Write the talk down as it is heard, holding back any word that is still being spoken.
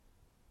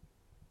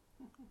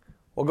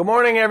Well, good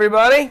morning,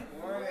 everybody.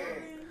 Good morning.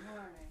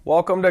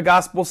 Welcome to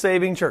Gospel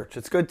Saving Church.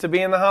 It's good to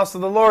be in the house of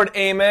the Lord.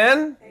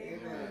 Amen?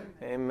 Amen.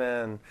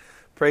 Amen.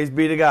 Praise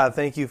be to God.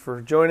 Thank you for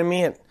joining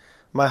me at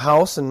my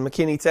house in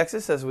McKinney,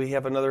 Texas, as we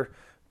have another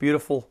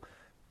beautiful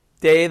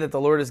day that the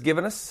Lord has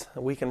given us.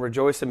 We can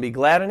rejoice and be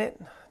glad in it.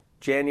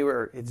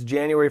 It's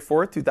January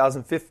 4th,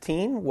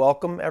 2015.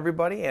 Welcome,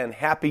 everybody, and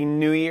Happy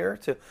New Year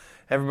to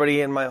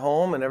everybody in my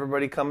home and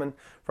everybody coming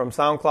from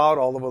SoundCloud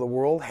all over the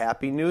world.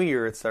 Happy New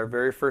Year. It's our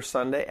very first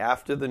Sunday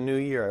after the New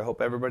Year. I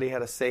hope everybody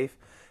had a safe,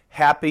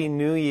 happy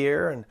New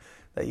Year and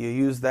that you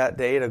used that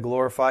day to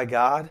glorify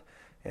God.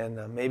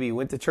 And maybe you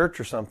went to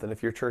church or something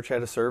if your church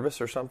had a service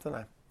or something.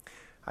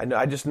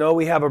 I just know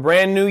we have a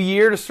brand new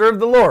year to serve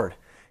the Lord.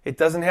 It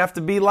doesn't have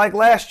to be like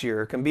last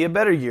year. It can be a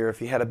better year.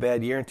 If you had a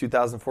bad year in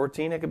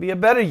 2014, it could be a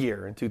better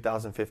year in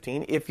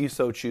 2015 if you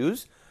so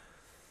choose.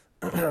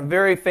 A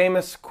very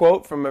famous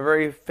quote from a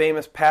very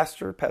famous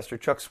pastor, Pastor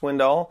Chuck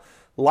Swindoll.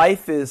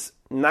 Life is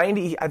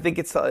 90, I think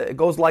it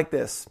goes like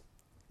this.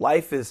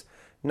 Life is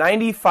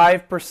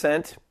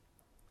 95%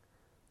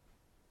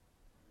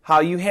 how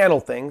you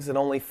handle things and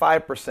only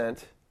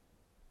 5%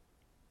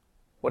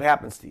 what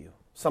happens to you.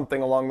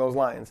 Something along those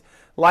lines.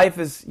 Life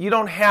is, you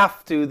don't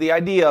have to, the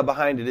idea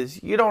behind it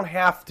is you don't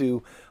have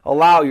to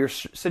allow your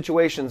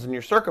situations and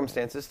your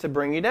circumstances to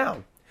bring you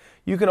down.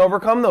 You can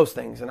overcome those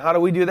things. And how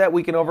do we do that?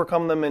 We can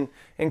overcome them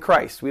in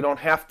Christ. We don't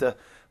have to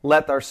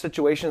let our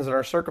situations and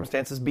our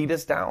circumstances beat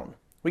us down.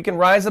 We can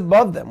rise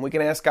above them. We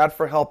can ask God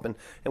for help, and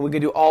we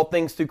can do all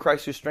things through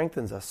Christ who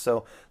strengthens us.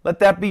 So let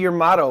that be your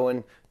motto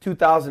in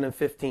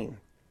 2015.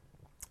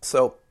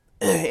 So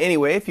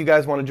anyway, if you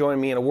guys want to join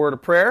me in a word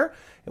of prayer,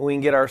 and we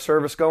can get our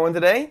service going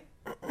today,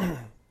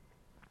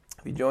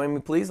 if you join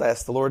me, please, I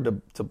ask the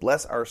Lord to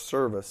bless our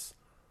service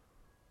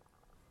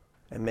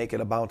and make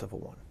it a bountiful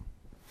one.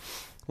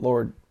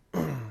 Lord,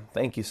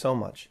 thank you so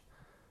much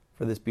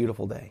for this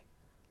beautiful day.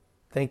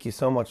 Thank you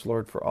so much,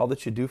 Lord, for all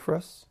that you do for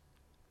us,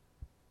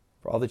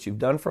 for all that you've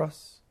done for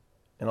us,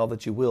 and all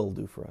that you will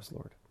do for us,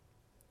 Lord.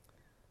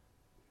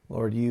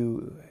 Lord,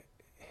 it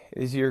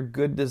is your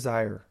good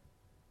desire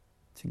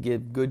to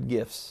give good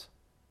gifts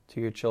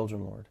to your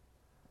children, Lord.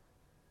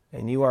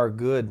 And you are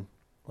good,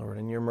 Lord,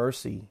 and your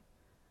mercy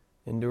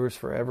endures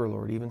forever,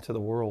 Lord, even to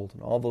the world,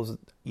 and all those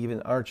that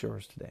even aren't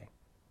yours today.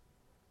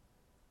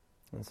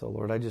 And so,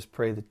 Lord, I just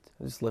pray that,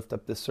 I just lift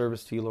up this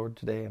service to you, Lord,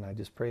 today, and I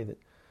just pray that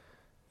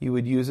you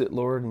would use it,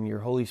 Lord, and your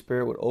Holy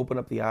Spirit would open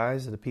up the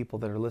eyes of the people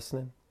that are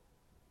listening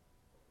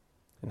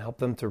and help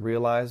them to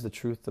realize the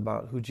truth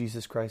about who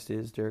Jesus Christ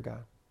is, dear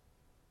God.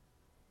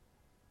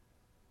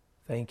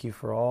 Thank you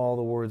for all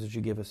the words that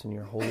you give us in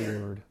your holy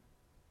word.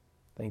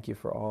 Thank you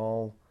for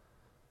all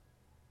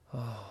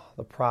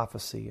the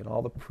prophecy and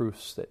all the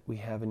proofs that we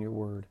have in your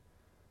word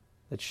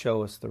that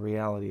show us the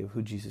reality of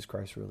who Jesus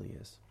Christ really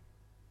is.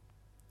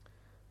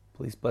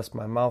 Please bless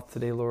my mouth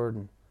today, Lord,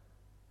 and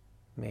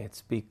may it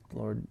speak,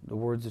 Lord, the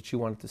words that you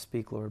want it to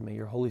speak, Lord. May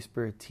your Holy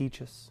Spirit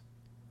teach us,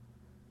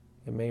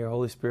 and may your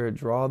Holy Spirit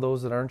draw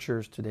those that aren't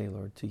yours today,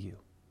 Lord, to you.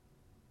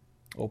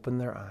 Open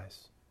their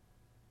eyes.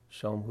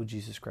 Show them who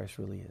Jesus Christ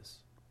really is.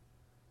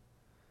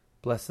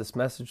 Bless this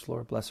message,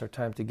 Lord. Bless our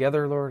time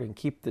together, Lord, and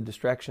keep the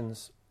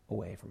distractions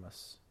away from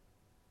us.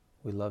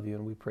 We love you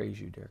and we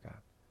praise you, dear God.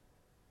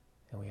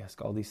 And we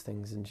ask all these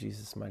things in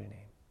Jesus' mighty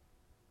name.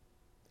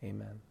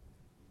 Amen.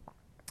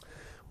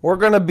 We're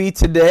going to be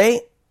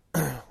today,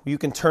 you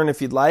can turn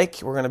if you'd like,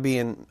 we're going to be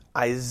in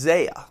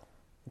Isaiah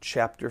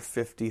chapter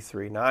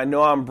 53. Now, I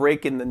know I'm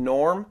breaking the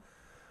norm,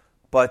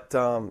 but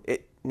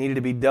it needed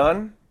to be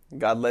done.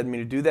 God led me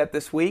to do that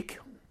this week.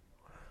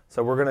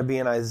 So we're going to be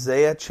in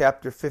Isaiah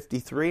chapter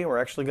 53, and we're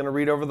actually going to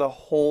read over the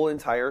whole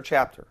entire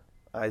chapter.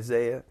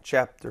 Isaiah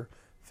chapter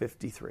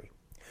 53.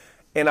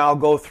 And I'll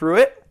go through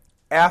it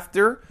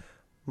after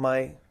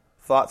my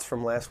thoughts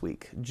from last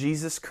week.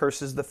 Jesus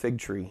curses the fig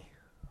tree,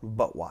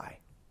 but why?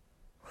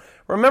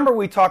 Remember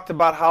we talked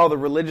about how the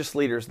religious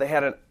leaders, they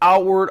had an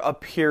outward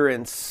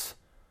appearance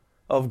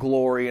of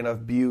glory and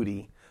of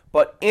beauty.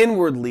 But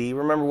inwardly,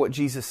 remember what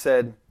Jesus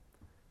said,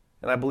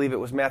 and I believe it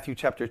was Matthew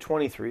chapter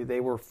 23,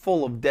 they were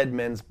full of dead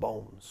men's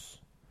bones.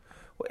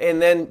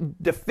 And then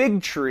the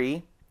fig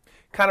tree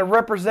kind of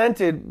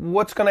represented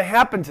what's going to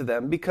happen to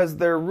them because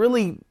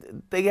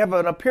they have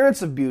an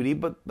appearance of beauty,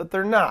 but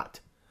they're not.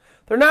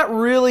 They're not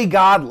really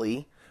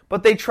godly,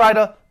 but they try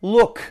to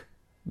look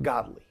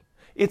godly.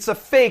 It's a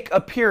fake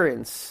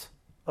appearance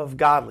of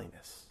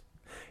godliness.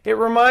 It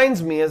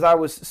reminds me, as I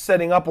was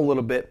setting up a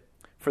little bit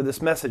for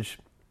this message,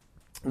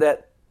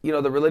 that,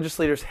 the religious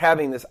leaders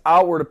having this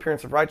outward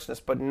appearance of righteousness,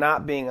 but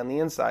not being on the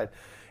inside.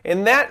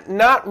 And that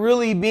not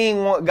really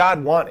being what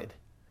God wanted.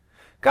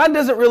 God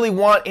doesn't really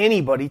want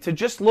anybody to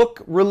just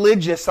look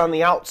religious on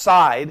the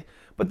outside,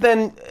 but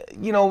then,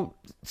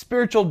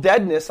 spiritual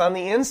deadness on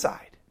the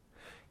inside.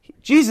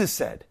 Jesus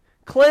said,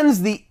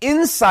 cleanse the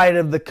inside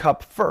of the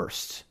cup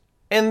first,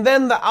 and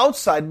then the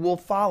outside will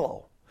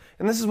follow.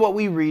 And this is what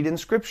we read in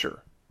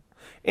Scripture.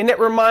 And it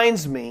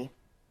reminds me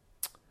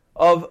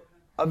of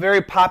a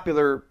very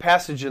popular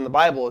passage in the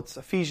Bible. It's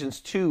Ephesians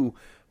 2,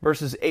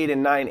 verses 8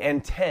 and 9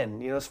 and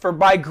 10. It's for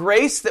by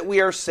grace that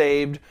we are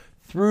saved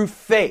through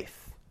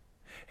faith,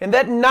 and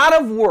that not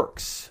of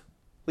works,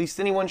 least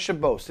anyone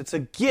should boast. It's a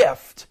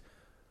gift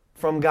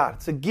from God.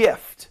 It's a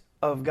gift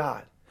of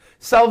God.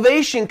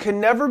 Salvation can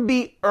never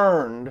be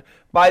earned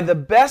by the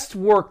best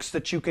works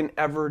that you can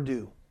ever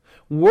do.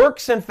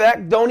 Works, in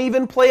fact, don't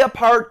even play a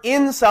part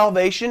in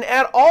salvation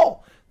at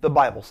all, the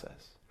Bible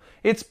says.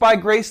 It's by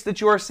grace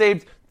that you are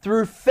saved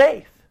through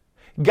faith.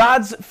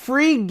 God's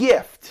free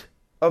gift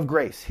of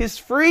grace, His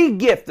free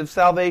gift of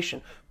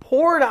salvation,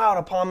 poured out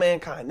upon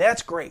mankind.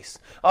 That's grace.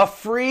 A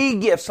free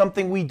gift,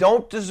 something we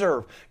don't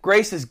deserve.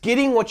 Grace is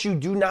getting what you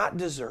do not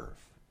deserve.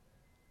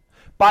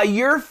 By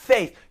your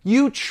faith,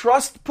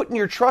 putting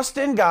your trust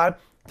in God,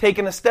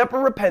 taking a step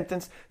of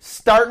repentance,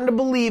 starting to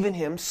believe in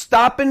Him,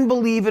 stopping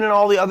believing in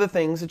all the other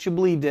things that you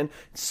believed in,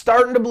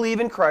 starting to believe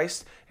in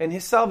Christ and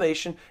His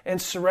salvation,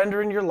 and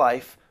surrendering your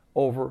life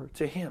over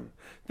to Him.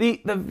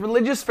 The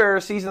religious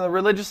Pharisees and the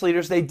religious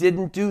leaders, they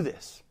didn't do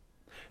this.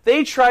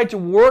 They tried to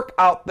work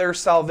out their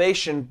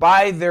salvation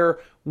by their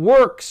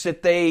works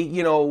that the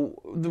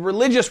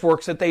religious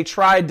works that they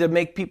tried to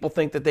make people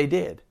think that they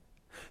did.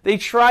 They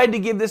tried to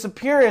give this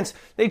appearance.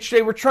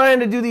 They were trying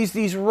to do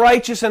these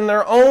righteous in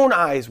their own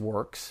eyes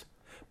works.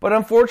 But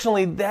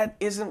unfortunately, that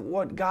isn't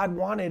what God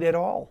wanted at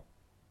all.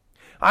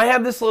 I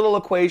have this little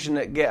equation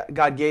that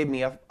God gave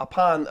me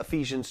upon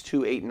Ephesians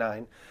 2, 8,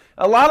 9.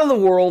 A lot of the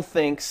world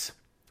thinks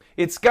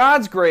it's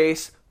God's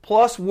grace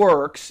plus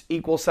works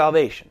equals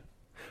salvation.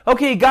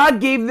 Okay,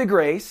 God gave the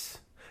grace.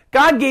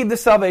 God gave the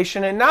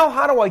salvation, and now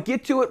how do I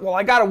get to it? Well,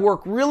 I got to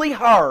work really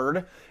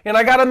hard, and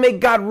I got to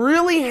make God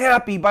really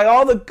happy by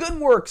all the good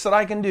works that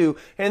I can do,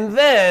 and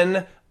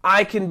then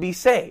I can be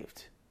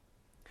saved.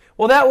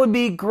 Well, that would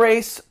be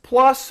grace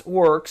plus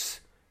works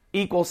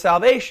equals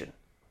salvation.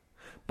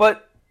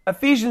 But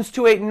Ephesians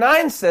 2, 8, and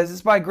 9 says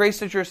it's by grace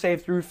that you're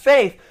saved through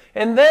faith,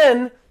 and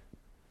then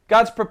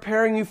God's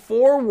preparing you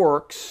for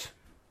works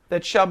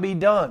that shall be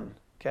done.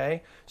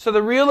 Okay? So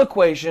the real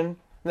equation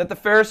that the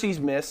Pharisees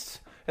missed,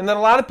 and that a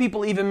lot of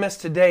people even miss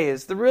today,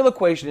 is the real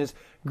equation is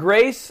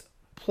grace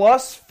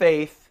plus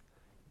faith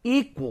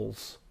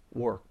equals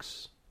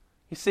works.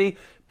 You see,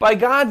 by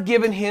God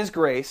giving His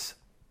grace,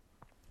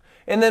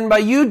 and then by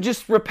you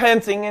just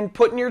repenting and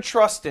putting your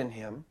trust in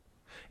Him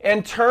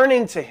and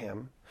turning to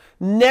Him,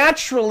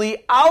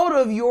 naturally out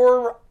of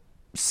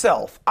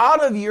yourself,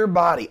 out of your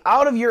body,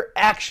 out of your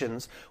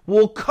actions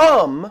will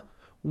come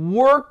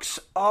works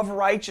of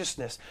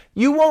righteousness.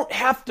 You won't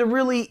have to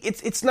really,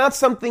 it's not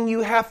something you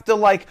have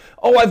to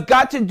I've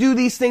got to do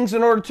these things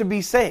in order to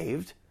be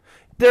saved.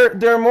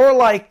 They're more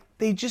like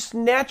they just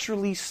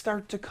naturally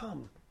start to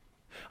come.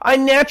 I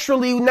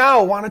naturally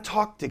now want to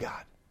talk to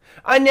God.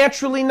 I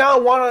naturally now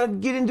want to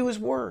get into His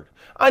Word.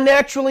 I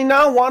naturally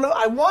now want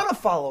to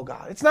follow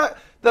God. It's not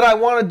that I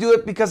want to do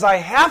it because I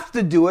have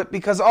to do it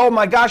because, oh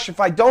my gosh, if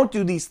I don't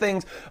do these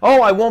things,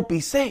 I won't be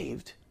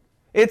saved.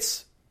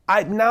 It's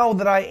now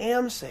that I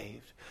am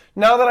saved,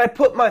 now that I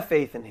put my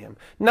faith in Him,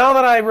 now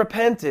that I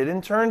repented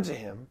and turned to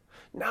Him,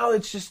 now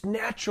it's just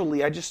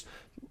naturally, I just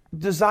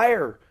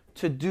desire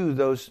to do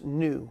those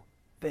new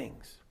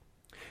things.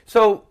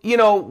 So,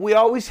 we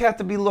always have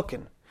to be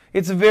looking.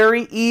 It's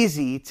very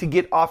easy to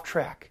get off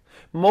track.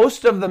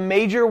 Most of the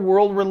major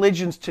world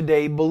religions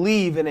today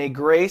believe in a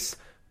grace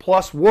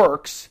plus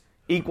works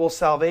equals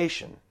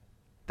salvation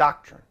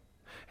doctrine.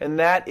 And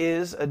that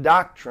is a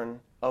doctrine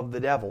of the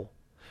devil.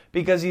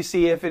 Because you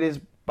see, if it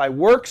is by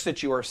works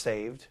that you are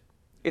saved,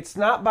 it's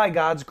not by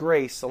God's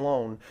grace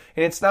alone,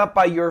 and it's not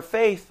by your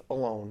faith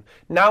alone.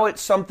 Now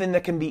it's something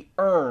that can be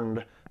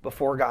earned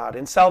before God.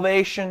 And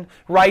salvation,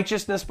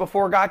 righteousness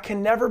before God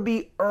can never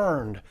be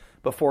earned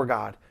before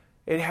God.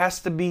 It has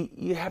to be,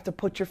 you have to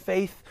put your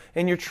faith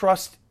and your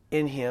trust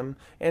in Him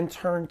and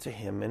turn to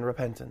Him in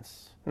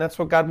repentance. And that's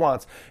what God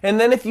wants. And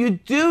then if you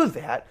do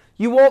that,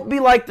 you won't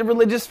be like the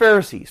religious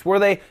Pharisees, where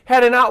they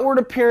had an outward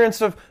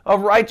appearance of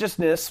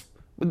righteousness,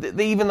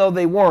 even though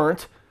they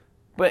weren't,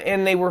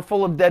 and they were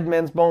full of dead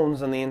men's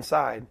bones on the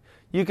inside.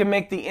 You can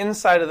make the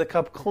inside of the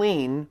cup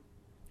clean,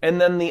 and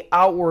then the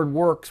outward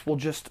works will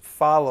just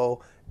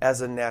follow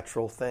as a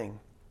natural thing.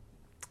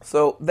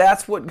 So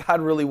that's what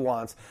God really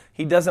wants.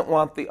 He doesn't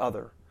want the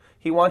other.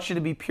 He wants you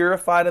to be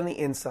purified on the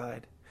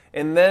inside,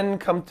 and then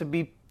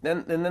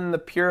and then the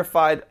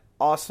purified,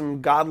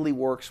 awesome, godly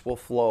works will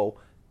flow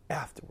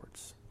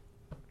afterwards.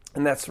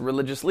 And that's the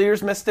religious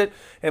leaders missed it,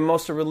 and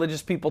most of the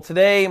religious people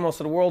today, most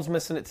of the world's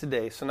missing it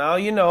today. So now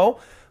you know,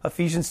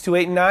 Ephesians 2,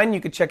 8, and 9,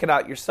 you could check it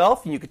out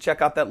yourself, and you could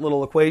check out that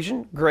little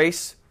equation.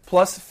 Grace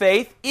plus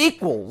faith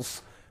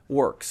equals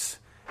works.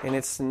 And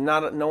it's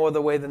no other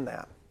way than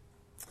that.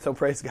 So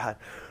praise God.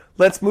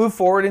 Let's move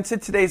forward into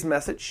today's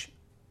message.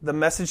 The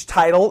message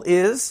title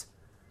is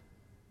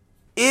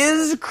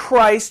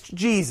Christ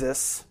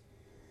Jesus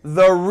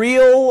the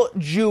real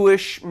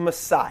Jewish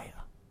Messiah?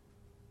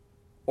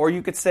 Or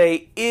you could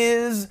say,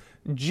 is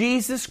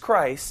Jesus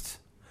Christ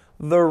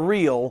the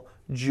real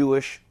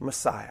Jewish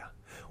Messiah?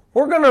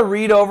 We're going to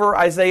read over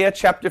Isaiah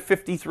chapter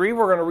 53.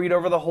 We're going to read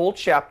over the whole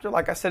chapter.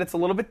 Like I said, it's a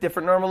little bit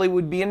different. Normally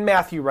we'd be in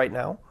Matthew right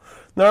now.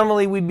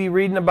 Normally we'd be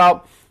reading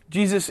about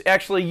Jesus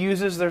actually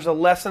there's a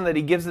lesson that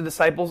he gives the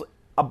disciples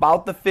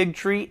about the fig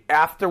tree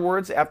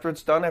afterwards, after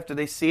it's done, after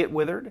they see it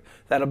withered.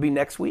 That'll be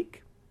next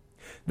week.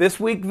 This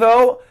week,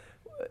 though,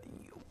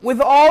 with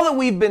all that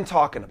we've been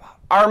talking about,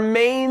 our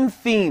main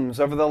themes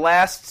over the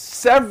last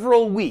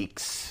several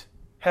weeks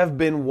have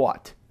been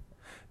what?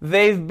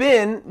 They've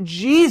been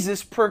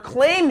Jesus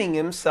proclaiming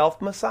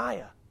himself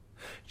Messiah.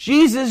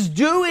 Jesus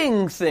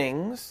doing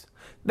things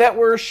that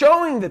were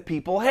showing the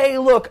people, hey,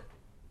 look,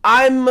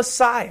 I'm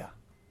Messiah.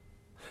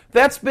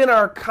 That's been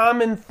our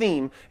common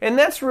theme. And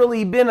that's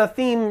really been a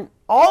theme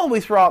all the way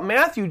throughout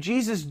Matthew.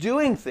 Jesus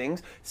doing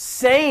things,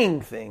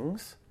 saying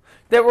things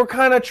that were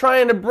kind of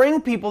trying to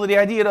bring people to the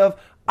idea of,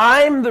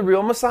 I'm the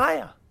real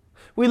Messiah.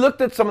 We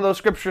looked at some of those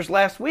scriptures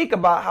last week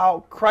about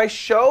how Christ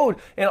showed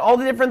and all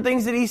the different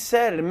things that he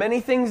said and many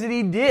things that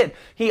he did.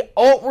 He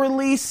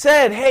outwardly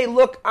said, hey,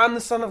 look, I'm the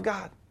Son of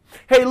God.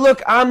 Hey,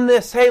 look, I'm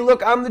this. Hey,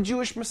 look, I'm the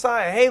Jewish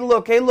Messiah. Hey,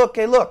 look, hey, look,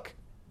 hey, look.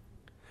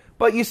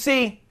 But you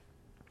see,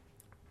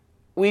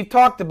 we've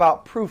talked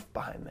about proof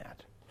behind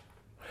that.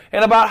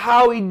 And about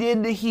how he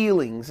did the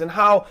healings and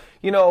how,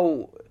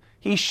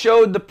 he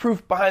showed the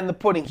proof behind the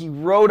pudding. He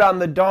rode on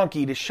the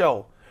donkey to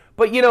show.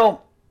 But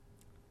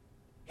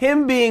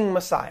him being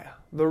Messiah,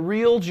 the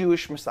real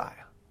Jewish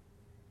Messiah,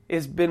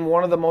 has been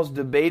one of the most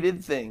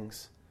debated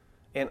things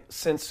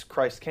since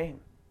Christ came.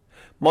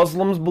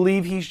 Muslims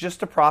believe he's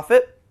just a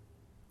prophet.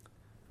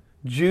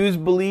 Jews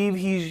believe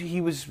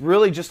he was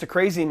really just a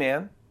crazy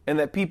man and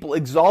that people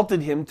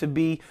exalted him to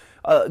be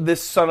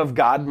this Son of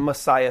God,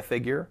 Messiah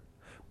figure.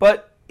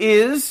 But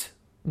is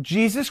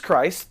Jesus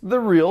Christ the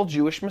real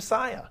Jewish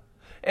Messiah?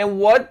 And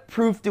what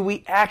proof do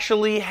we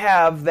actually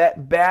have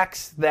that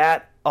backs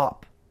that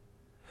up?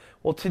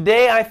 Well,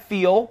 today I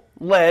feel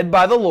led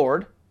by the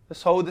Lord.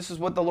 This is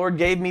what the Lord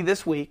gave me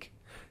this week.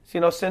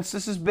 So, since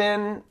this has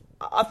been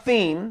a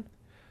theme,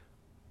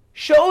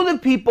 show the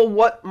people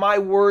what my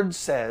word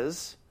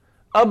says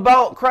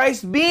about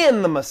Christ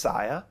being the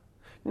Messiah,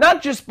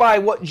 not just by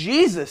what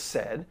Jesus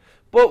said,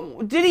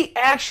 but did he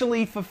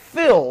actually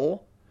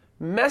fulfill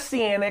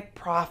messianic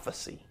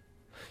prophecy?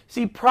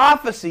 See,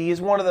 prophecy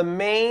is one of the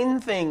main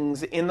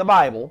things in the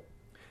Bible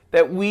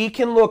that we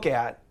can look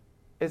at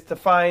is to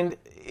find,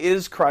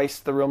 is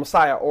Christ the real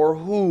Messiah, or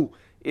who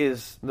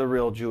is the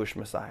real Jewish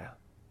Messiah?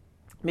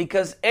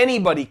 Because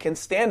anybody can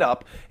stand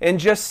up and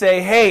just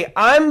say, hey,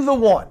 I'm the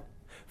one.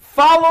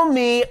 Follow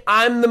me,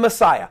 I'm the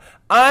Messiah.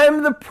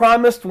 I'm the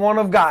promised one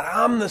of God.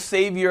 I'm the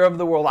Savior of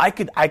the world. I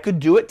could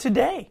do it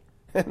today.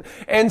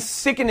 And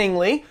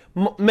sickeningly,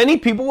 many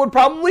people would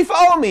probably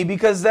follow me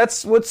because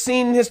that's what's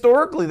seen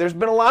historically. There's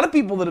been a lot of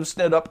people that have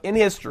stood up in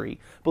history,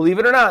 believe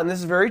it or not, and this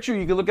is very true,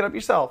 you can look it up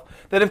yourself,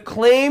 that have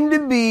claimed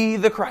to be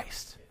the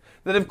Christ,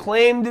 that have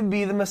claimed to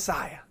be the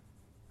Messiah.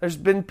 There's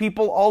been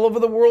people all over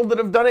the world that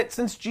have done it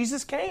since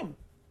Jesus came.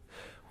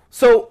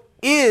 So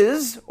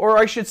or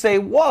I should say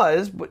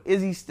was, but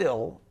is he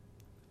still,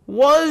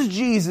 was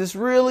Jesus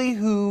really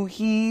who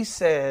he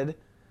said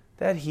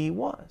that he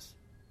was?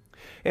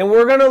 And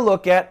we're going to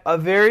look at a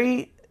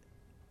very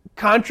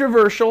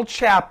controversial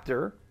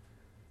chapter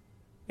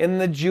in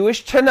the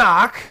Jewish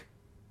Tanakh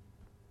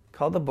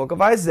called the book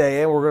of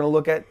Isaiah. We're going to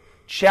look at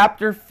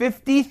chapter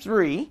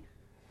 53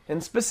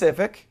 in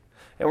specific.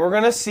 And we're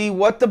going to see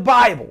what the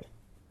Bible,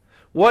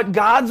 what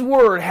God's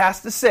Word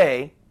has to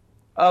say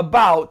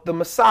about the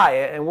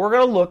Messiah. And we're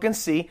going to look and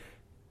see,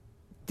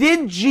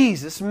 did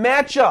Jesus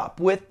match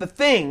up with the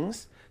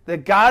things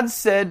that God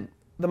said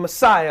the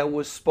Messiah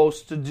was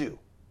supposed to do?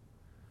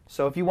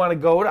 So if you want to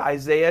go to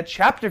Isaiah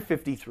chapter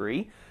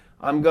 53,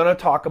 I'm going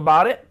to talk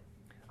about it.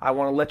 I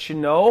want to let you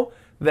know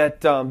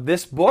that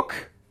this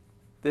book,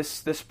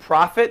 this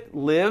prophet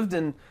lived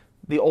in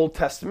the Old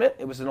Testament.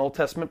 It was an Old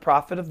Testament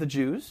prophet of the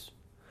Jews.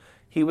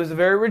 He was a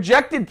very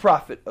rejected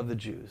prophet of the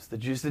Jews. The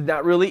Jews did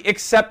not really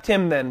accept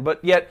him then,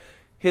 but yet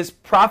his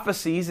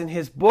prophecies and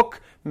his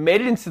book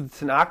made it into the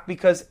Tanakh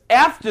because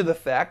after the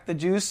fact, the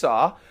Jews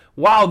saw,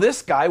 wow,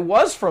 this guy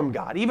was from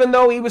God. Even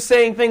though he was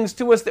saying things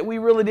to us that we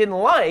really didn't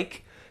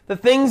like, the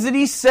things that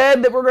he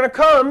said that were going to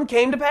come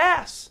came to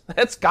pass.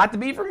 That's got to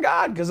be from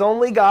God, because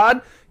only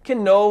God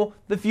can know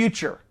the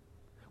future.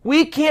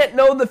 We can't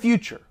know the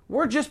future.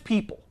 We're just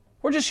people.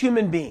 We're just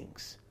human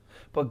beings.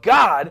 But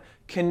God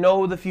can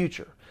know the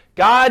future.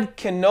 God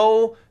can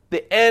know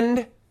the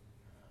end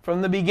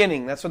from the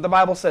beginning. That's what the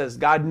Bible says.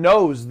 God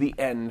knows the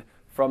end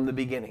from the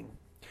beginning.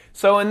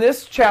 So in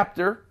this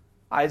chapter,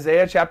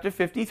 Isaiah chapter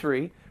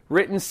 53,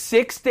 written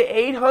 600 to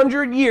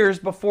 800 years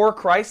before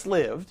Christ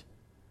lived,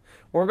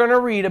 we're going to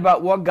read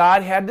about what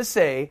God had to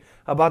say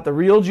about the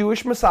real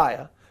Jewish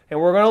Messiah,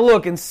 and we're going to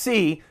look and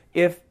see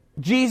if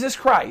Jesus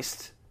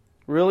Christ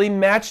really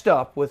matched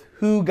up with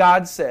who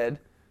God said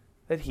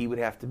that he would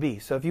have to be.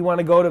 So if you want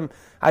to go to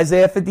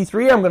Isaiah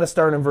 53, I'm going to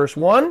start in verse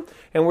 1,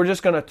 and we're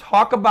just going to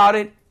talk about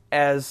it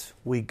as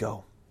we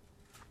go.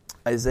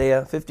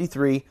 Isaiah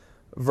 53,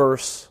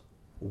 verse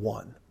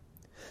 1.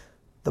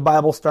 The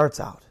Bible starts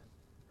out,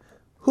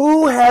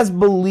 Who has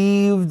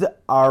believed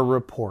our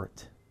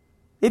report?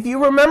 If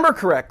you remember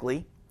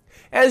correctly,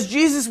 as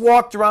Jesus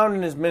walked around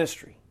in his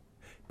ministry,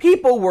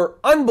 people were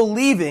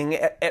unbelieving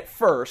at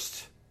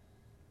first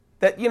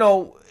that,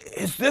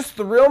 is this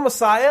the real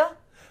Messiah?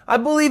 I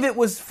believe it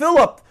was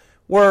Philip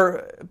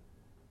where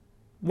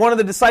one of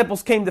the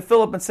disciples came to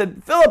Philip and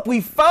said, Philip,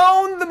 we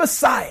found the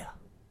Messiah.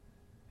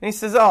 And he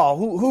says,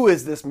 who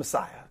is this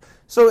Messiah?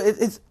 So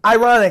it's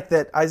ironic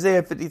that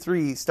Isaiah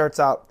 53 starts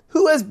out,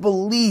 who has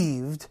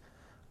believed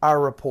our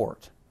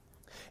report?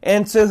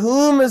 And to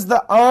whom has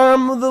the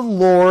arm of the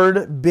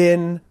Lord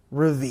been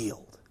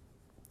revealed?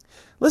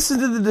 Listen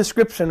to the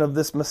description of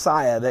this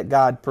Messiah that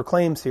God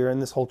proclaims here in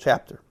this whole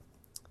chapter.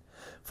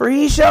 For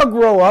he shall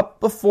grow up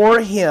before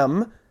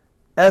him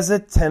as a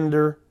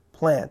tender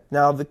plant.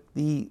 Now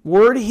the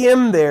word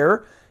him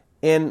there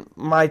in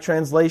my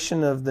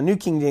translation of the New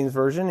King James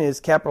Version is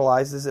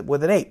capitalized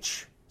with an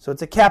H. So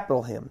it's a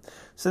capital hymn.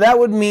 So that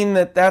would mean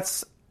that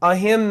that's a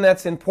hymn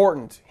that's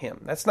important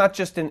hymn. That's not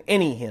just an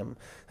any hymn.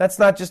 That's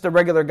not just a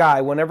regular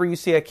guy. Whenever you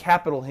see a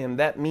capital hymn,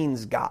 that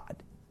means God.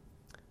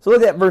 So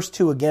look at verse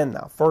 2 again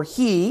now. For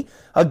he,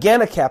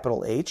 again a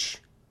capital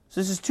H.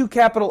 So this is two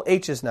capital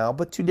H's now,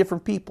 but two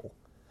different people.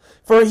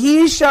 For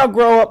he shall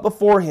grow up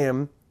before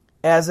him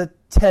as a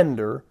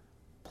tender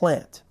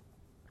plant.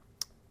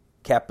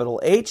 Capital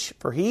H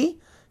for he,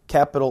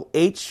 capital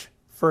H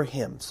for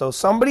him. So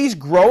somebody's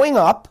growing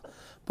up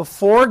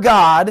before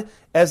God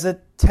as a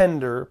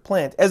tender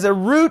plant, as a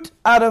root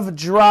out of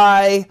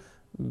dry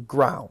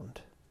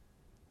ground.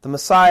 The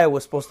Messiah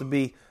was supposed to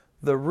be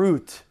the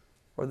root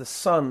or the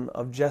son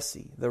of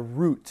Jesse, the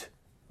root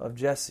of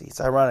Jesse. It's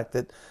ironic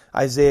that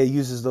Isaiah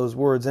uses those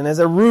words. And as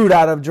a root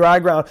out of dry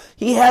ground,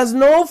 he has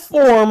no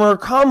form or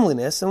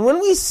comeliness. And when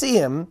we see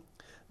him,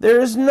 there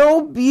is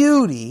no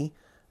beauty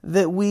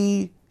that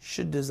we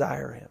should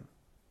desire him.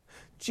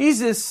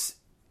 Jesus,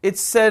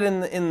 it's said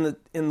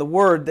in the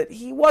word that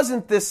he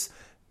wasn't this.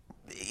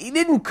 He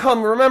didn't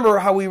come. Remember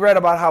how we read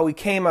about how he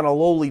came on a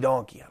lowly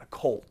donkey, on a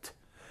colt.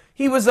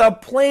 He was a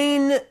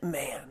plain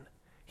man.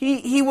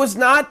 He was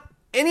not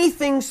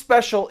anything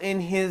special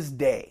in his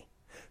day.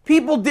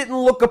 People didn't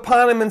look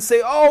upon him and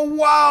say, oh,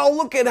 wow,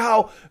 look at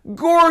how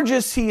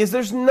gorgeous he is.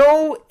 There's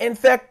no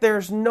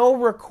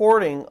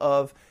recording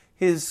of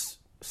his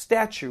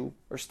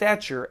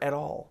stature at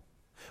all.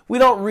 We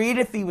don't read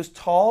if he was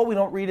tall. We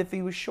don't read if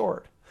he was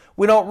short.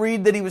 We don't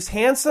read that he was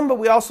handsome, but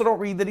we also don't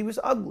read that he was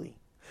ugly.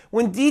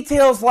 When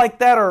details like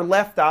that are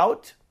left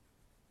out,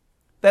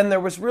 then there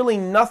was really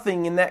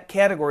nothing in that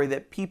category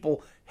that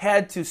people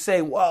had to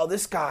say, wow,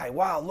 this guy,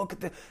 wow, look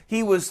at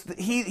he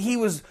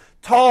was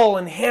tall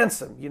and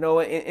handsome.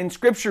 In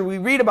Scripture we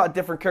read about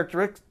different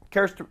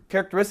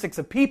characteristics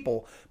of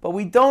people, but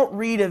we don't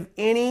read of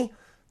any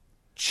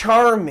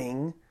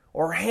charming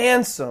or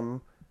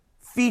handsome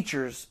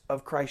features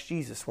of Christ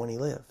Jesus when he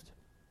lived.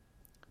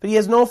 But he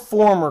has no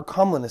form or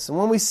comeliness, and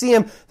when we see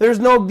him, there's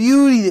no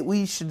beauty that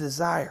we should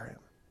desire him.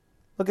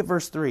 Look at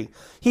verse 3.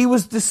 He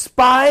was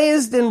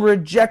despised and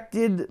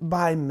rejected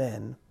by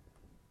men,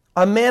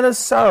 a man of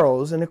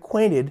sorrows and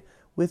acquainted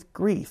with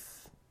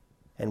grief.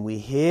 And we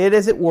hid,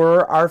 as it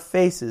were, our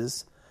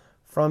faces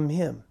from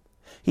him.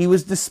 He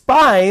was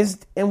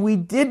despised, and we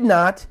did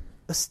not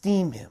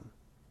esteem him.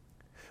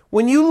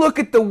 When you look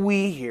at the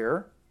we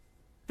here,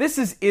 this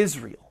is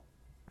Israel.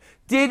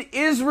 Did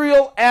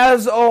Israel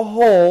as a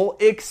whole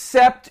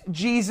accept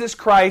Jesus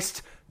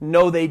Christ?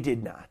 No, they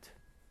did not.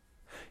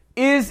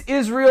 Is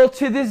Israel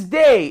to this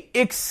day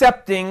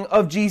accepting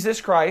of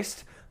Jesus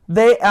Christ?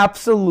 They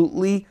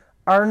absolutely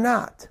are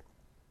not.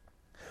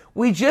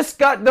 We just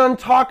got done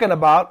talking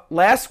about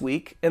last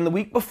week and the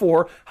week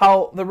before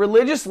how the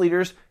religious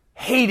leaders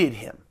hated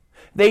him.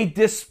 They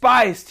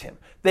despised him.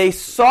 They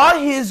saw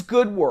his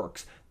good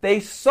works. They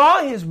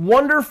saw his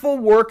wonderful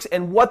works,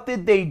 and what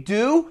did they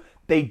do?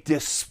 They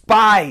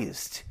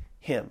despised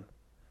him.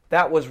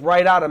 That was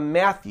right out of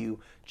Matthew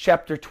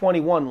chapter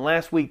 21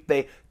 last week.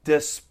 They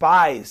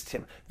despised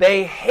him.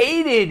 They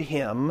hated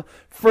him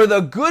for the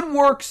good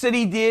works that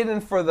he did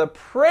and for the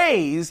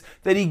praise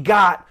that he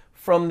got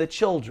from the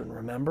children,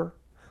 remember?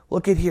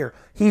 Look at here.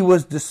 He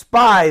was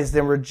despised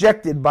and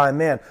rejected by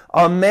man,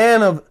 a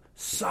man of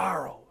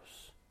sorrows.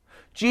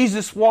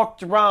 Jesus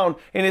walked around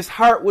and his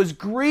heart was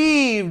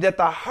grieved at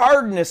the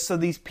hardness of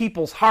these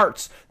people's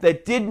hearts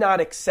that did not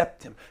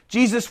accept him.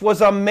 Jesus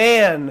was a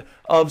man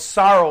of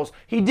sorrows.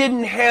 He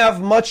didn't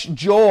have much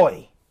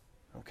joy,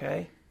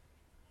 okay?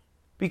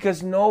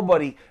 Because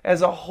nobody,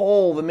 as a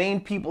whole, the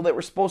main people that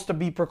were supposed to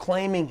be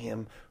proclaiming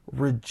him,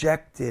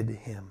 rejected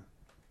him.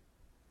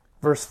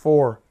 Verse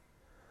 4,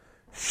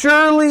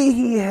 surely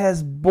he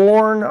has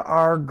borne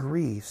our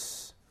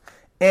griefs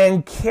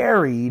and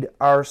carried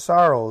our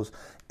sorrows,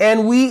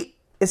 and we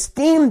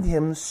esteemed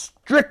him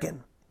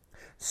stricken,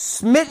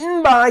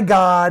 smitten by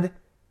God,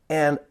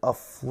 and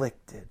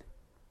afflicted.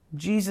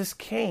 Jesus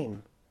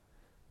came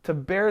to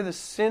bear the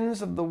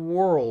sins of the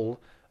world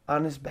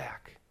on his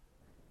back.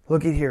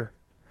 Look at here.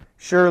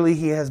 Surely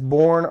he has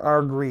borne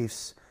our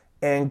griefs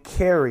and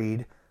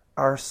carried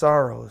our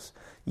sorrows.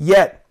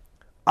 Yet,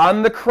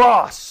 on the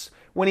cross,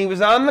 when he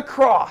was on the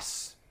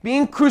cross,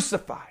 being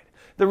crucified,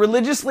 the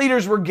religious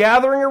leaders were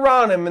gathering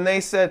around him and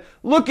they said,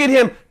 look at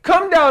him,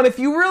 come down. If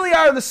you really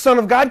are the Son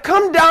of God,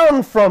 come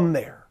down from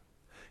there.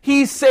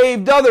 He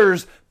saved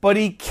others, but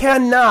he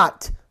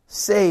cannot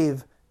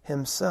save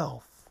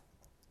himself.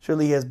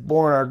 Surely he has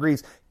borne our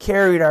griefs,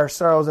 carried our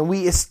sorrows, and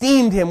we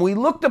esteemed him. We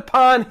looked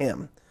upon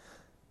him,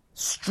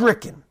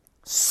 stricken,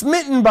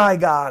 smitten by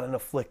God, and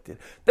afflicted.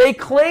 They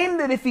claimed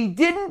that if he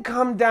didn't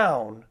come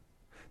down,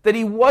 that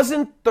he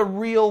wasn't the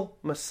real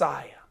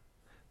Messiah.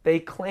 They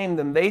claimed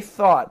him. They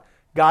thought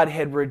God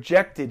had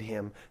rejected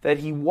him, that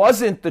he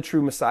wasn't the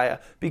true Messiah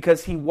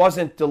because he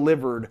wasn't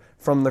delivered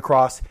from the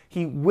cross.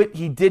 He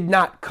did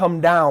not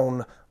come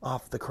down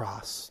off the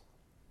cross.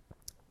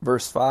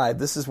 Verse 5,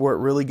 this is where it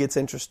really gets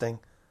interesting.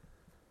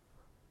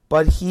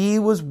 But he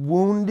was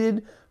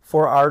wounded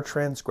for our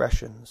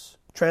transgressions.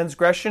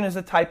 Transgression is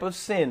a type of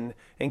sin,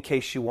 in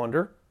case you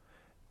wonder.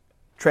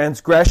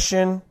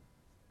 Transgression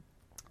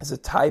is a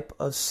type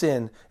of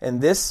sin.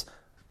 And this,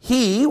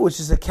 he, which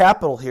is a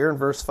capital here in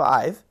verse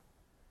 5,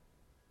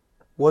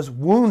 was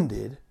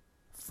wounded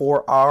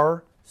for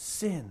our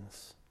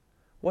sins.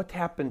 What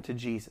happened to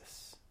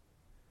Jesus?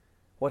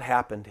 What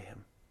happened to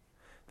him?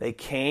 They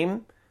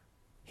came.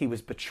 He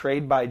was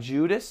betrayed by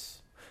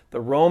Judas. The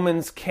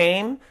Romans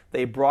came.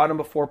 They brought him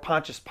before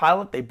Pontius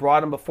Pilate. They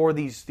brought him before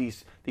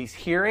these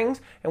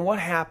hearings. And what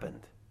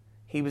happened?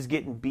 He was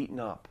getting beaten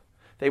up.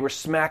 They were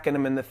smacking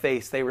him in the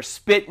face. They were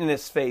spitting in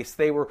his face.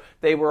 They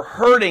were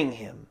hurting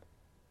him.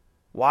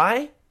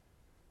 Why?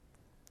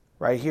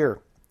 Right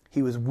here.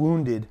 He was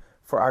wounded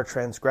for our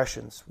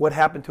transgressions. What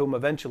happened to him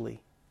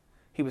eventually?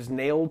 He was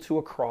nailed to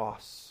a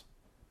cross.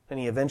 And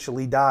he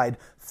eventually died.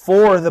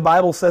 For, the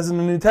Bible says in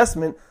the New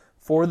Testament,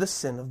 for the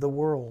sin of the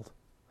world.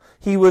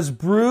 He was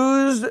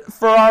bruised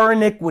for our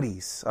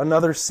iniquities.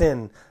 Another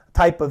sin,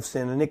 type of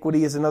sin.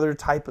 Iniquity is another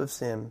type of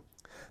sin.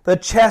 The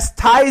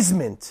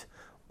chastisement,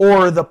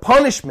 or the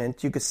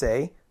punishment, you could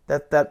say,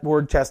 that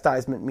word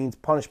chastisement means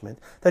punishment.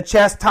 The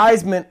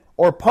chastisement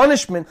or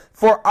punishment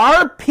for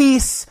our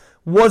peace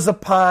was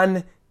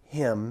upon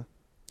him.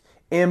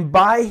 And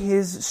by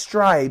his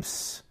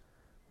stripes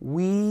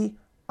we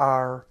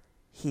are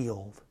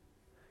healed.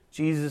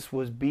 Jesus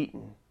was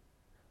beaten,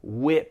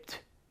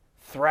 whipped,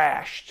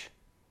 thrashed,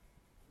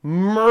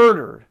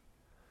 murdered.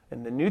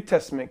 And the New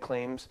Testament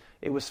claims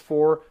it was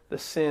for the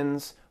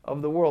sins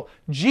of the world.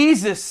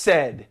 Jesus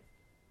said,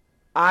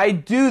 I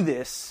do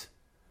this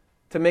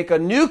to make a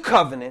new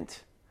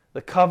covenant,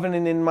 the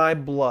covenant in my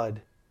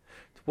blood.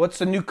 What's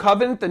the new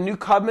covenant? The new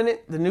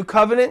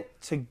covenant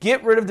to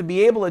get rid of, to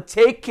be able to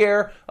take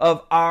care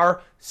of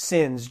our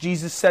sins.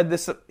 Jesus said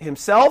this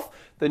himself.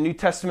 The New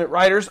Testament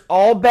writers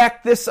all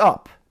back this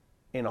up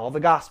in all the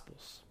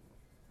Gospels.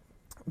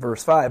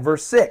 Verse 5,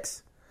 verse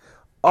 6.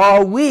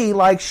 All we,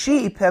 like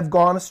sheep, have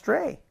gone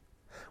astray.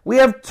 We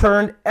have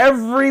turned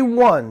every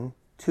one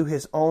to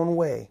his own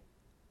way.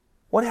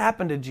 What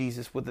happened to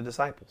Jesus with the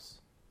disciples?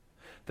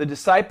 The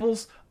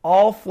disciples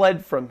all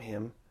fled from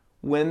him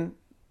when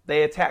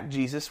they attacked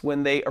Jesus,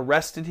 when they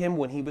arrested him,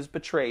 when he was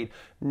betrayed.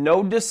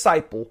 No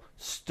disciple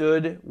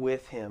stood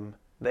with him.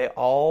 They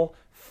all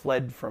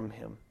fled from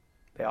him.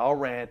 They all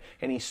ran,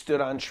 and he stood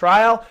on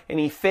trial, and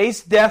he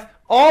faced death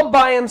all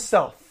by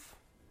himself.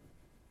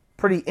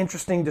 Pretty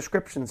interesting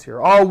descriptions here.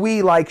 All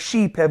we like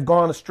sheep have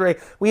gone astray.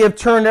 We have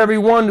turned every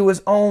one to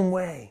his own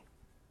way.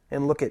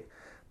 And look at,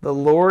 the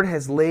Lord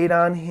has laid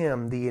on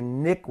him the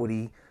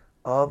iniquity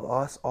of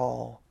us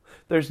all.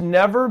 There's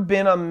never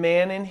been a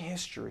man in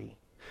history,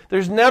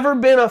 there's never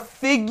been a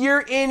figure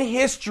in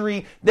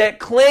history that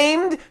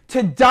claimed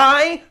to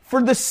die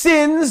for the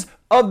sins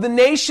of the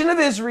nation of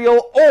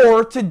Israel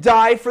or to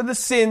die for the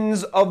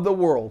sins of the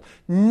world.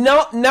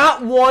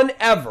 Not one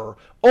ever.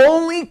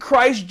 Only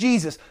Christ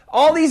Jesus.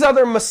 All these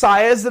other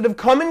messiahs that have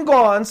come and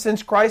gone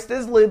since Christ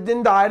has lived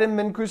and died and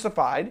been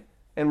crucified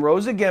and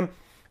rose again,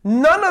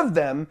 none of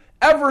them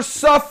ever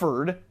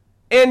suffered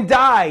and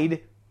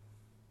died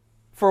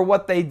for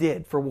what they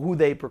did, for who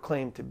they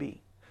proclaimed to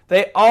be.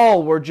 They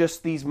all were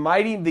just these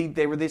mighty,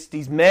 they were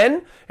these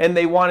men, and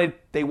they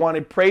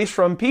wanted praise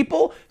from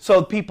people,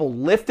 so people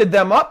lifted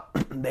them up.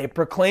 They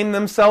proclaimed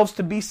themselves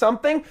to be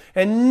something,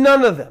 and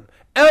none of them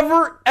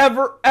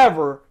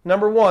ever,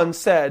 number one,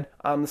 said,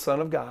 I'm the Son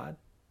of God.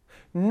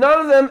 None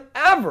of them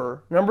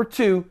ever, number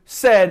two,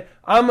 said,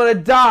 I'm going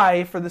to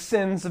die for the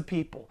sins of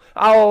people.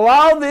 I'll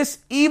allow this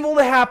evil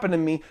to happen to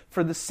me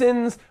for the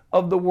sins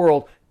of the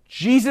world.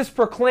 Jesus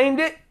proclaimed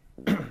it.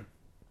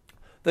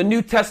 The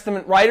New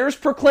Testament writers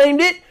proclaimed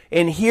it.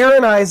 And here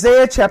in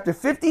Isaiah chapter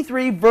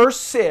 53, verse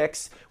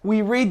 6,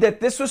 we read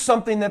that this was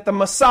something that the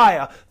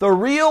Messiah, the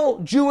real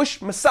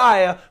Jewish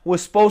Messiah,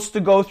 was supposed to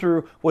go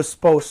through, was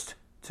supposed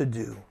to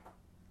do.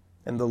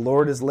 And the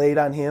Lord has laid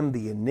on him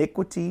the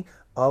iniquity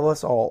of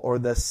us all, or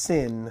the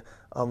sin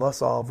of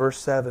us all. Verse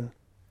 7.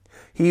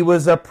 He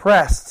was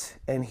oppressed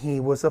and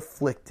he was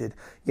afflicted,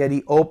 yet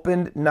he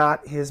opened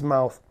not his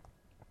mouth.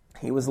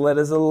 He was led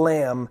as a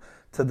lamb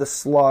to the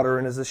slaughter,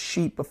 and as a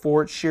sheep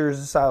before its shears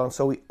is silent,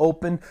 so he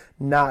opened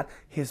not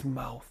his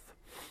mouth.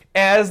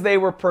 as they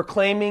were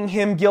proclaiming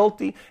him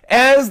guilty,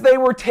 as they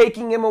were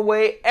taking him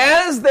away,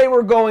 as they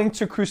were going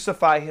to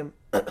crucify him,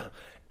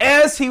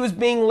 as he was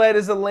being led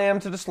as a lamb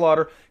to the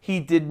slaughter, he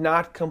did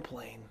not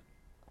complain.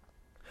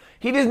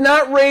 He did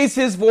not raise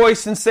his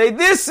voice and say,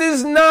 "This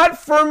is not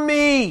for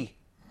me.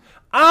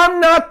 I'm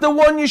not the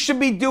one you should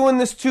be doing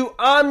this to.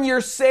 I'm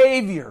your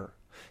Savior."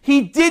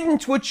 He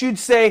didn't, what you'd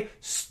say,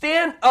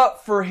 stand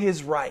up for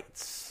his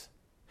rights.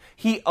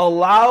 He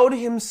allowed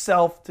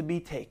himself to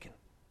be taken.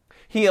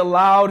 He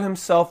allowed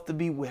himself to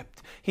be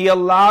whipped. He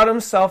allowed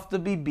himself to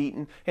be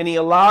beaten. And he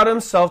allowed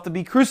himself to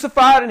be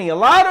crucified. And he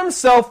allowed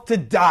himself to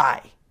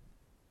die.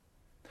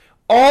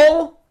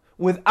 All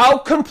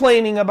without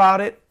complaining about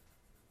it.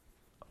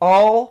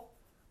 All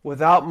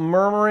without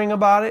murmuring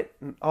about it.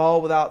 And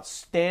all without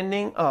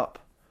standing up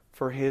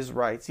for his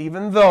rights.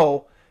 Even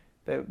though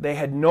they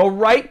had no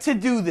right to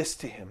do this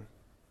to him,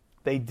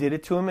 they did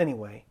it to him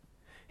anyway.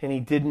 And he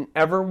didn't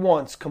ever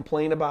once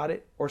complain about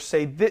it or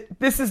say,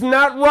 "This is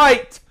not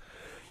right.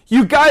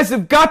 You guys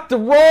have got the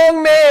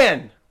wrong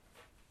man.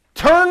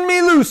 Turn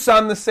me loose,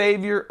 I'm the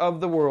Savior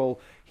of the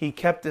world." He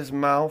kept his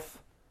mouth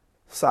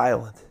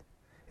silent.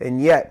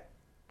 And yet,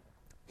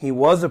 he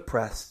was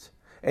oppressed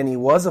and he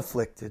was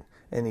afflicted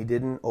and he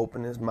didn't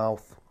open his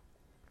mouth.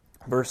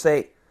 Verse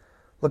 8,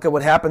 look at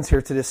what happens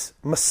here to this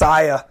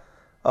Messiah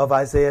of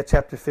Isaiah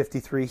chapter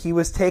 53. "He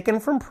was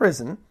taken from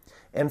prison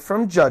and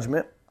from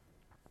judgment.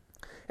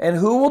 And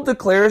who will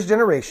declare his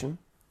generation?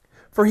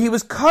 For he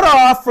was cut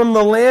off from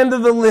the land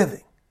of the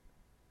living.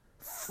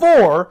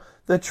 For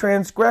the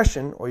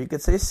transgression," or you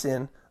could say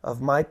sin,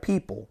 "of my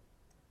people,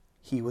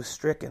 he was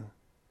stricken."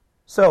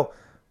 So,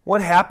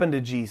 what happened to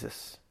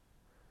Jesus?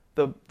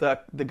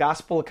 The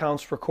gospel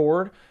accounts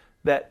record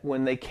that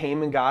when they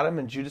came and got him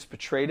and Judas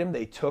betrayed him,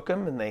 they took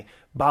him and they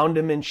bound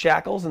him in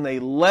shackles and they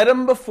led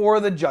him before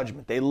the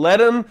judgment. They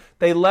led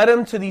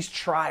him to these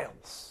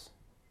trials.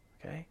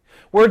 Okay?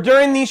 Where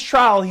during these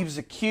trials he was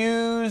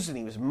accused and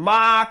he was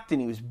mocked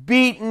and he was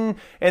beaten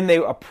and they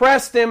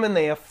oppressed him and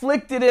they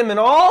afflicted him and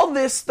all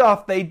this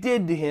stuff they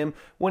did to him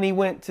when he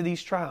went to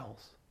these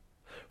trials.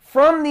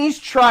 From these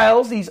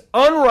trials, these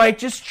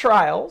unrighteous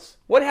trials,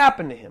 what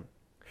happened to him?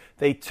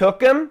 They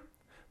took him,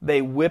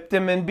 they whipped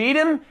him and beat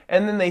him,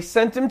 and then they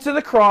sent him to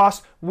the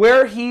cross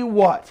where he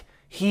what?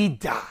 He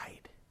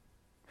died.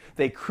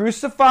 They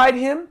crucified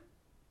him.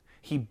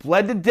 He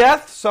bled to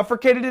death,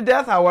 suffocated to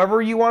death,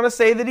 however you want to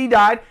say that he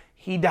died.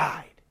 He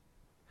died.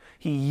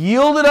 He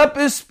yielded up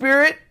his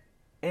spirit,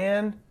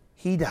 and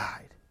he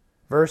died.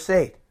 Verse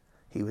 8,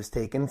 "He was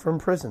taken from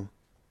prison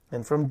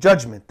and from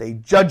judgment." They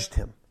judged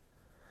him.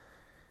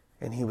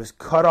 "And he was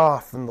cut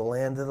off from the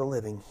land of the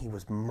living." He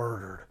was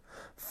murdered.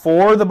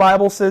 For, the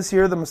Bible says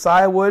here, the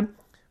Messiah would,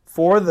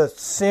 "for the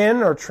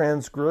sin or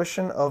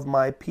transgression of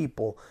my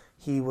people,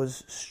 he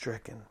was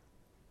stricken."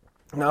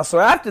 Now, so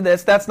after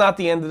this, that's not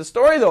the end of the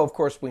story, though, of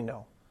course we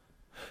know.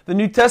 The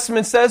New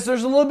Testament says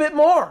there's a little bit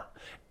more.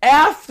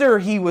 After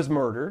he was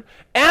murdered,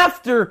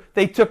 after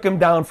they took him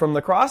down from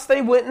the cross,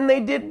 they went and they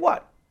did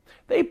what?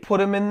 They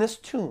put him in this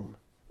tomb.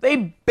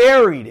 They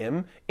buried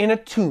him in a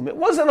tomb. It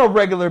wasn't a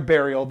regular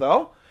burial,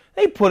 though.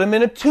 They put him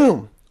in a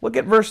tomb. Look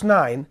at verse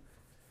 9.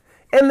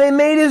 "And they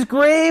made his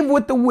grave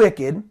with the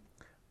wicked,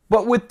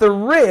 but with the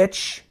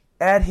rich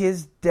at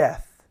his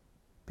death,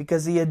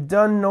 because he had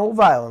done no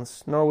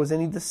violence, nor was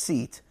any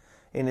deceit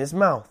in his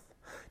mouth."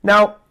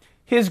 Now,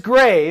 his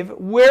grave,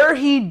 where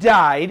he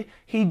died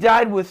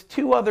with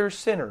two other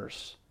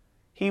sinners.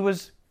 He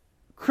was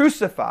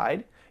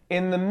crucified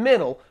in the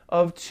middle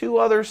of two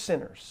other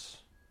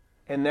sinners.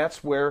 And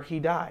that's where he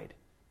died.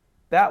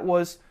 That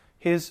was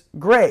his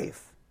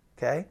grave.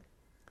 Okay?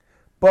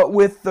 But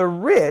with the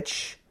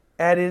rich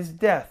at his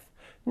death.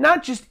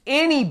 Not just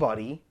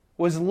anybody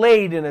was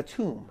laid in a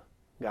tomb,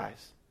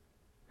 guys.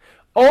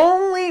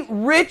 Only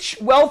rich,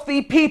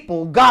 wealthy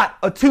people got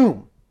a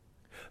tomb.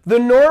 The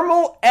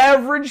normal,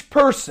 average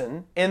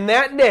person in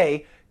that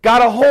day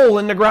got a hole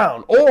in the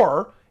ground.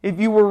 Or, if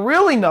you were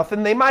really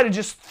nothing, they might have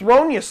just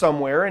thrown you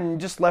somewhere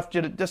and just left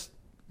you to just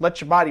let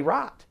your body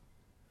rot.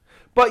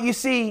 But you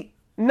see,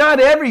 not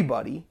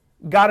everybody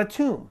got a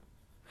tomb.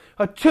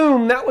 A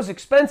tomb, that was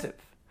expensive.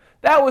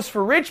 That was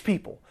for rich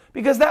people.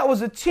 Because that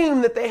was a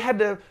tomb that they had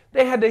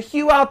to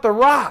hew out the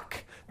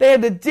rock. They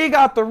had to dig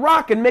out the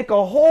rock and make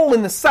a hole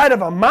in the side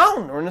of a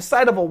mountain or in the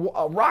side of a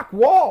rock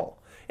wall.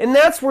 And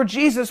that's where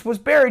Jesus was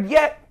buried.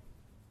 Yet,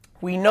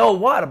 we know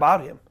what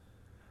about him?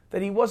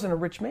 That he wasn't a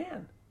rich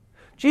man.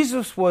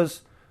 Jesus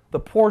was the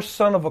poor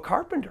son of a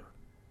carpenter.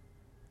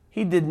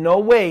 He did no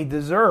way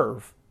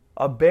deserve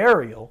a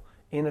burial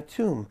in a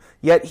tomb.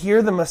 Yet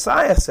here the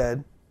Messiah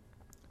said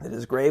that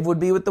his grave would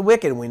be with the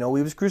wicked. And we know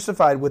he was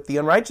crucified with the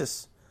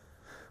unrighteous.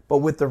 But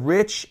with the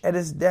rich at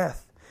his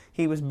death,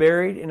 he was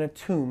buried in a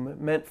tomb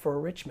meant for a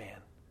rich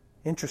man.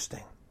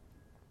 Interesting.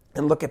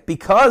 And look at,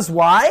 because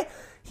why?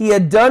 He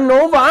had done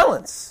no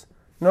violence,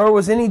 nor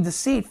was any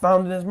deceit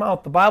found in his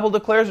mouth. The Bible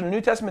declares in the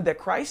New Testament that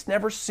Christ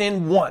never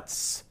sinned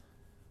once.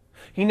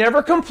 He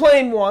never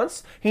complained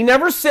once. He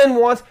never sinned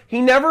once.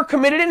 He never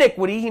committed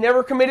iniquity. He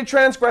never committed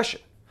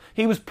transgression.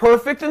 He was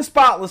perfect and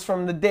spotless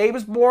from the day he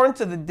was born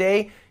to the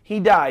day he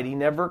died. He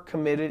never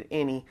committed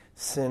any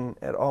sin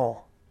at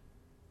all.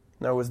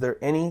 Nor was there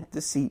any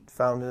deceit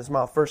found in his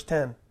mouth. Verse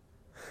 10.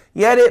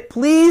 Yet it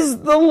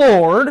pleased the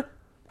Lord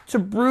to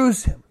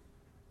bruise him.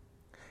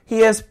 He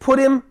has put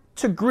him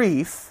to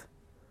grief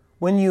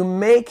when you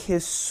make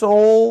his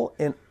soul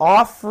an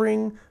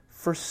offering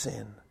for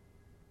sin.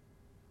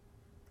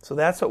 So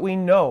that's what we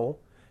know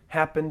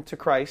happened to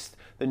Christ.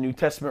 The New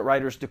Testament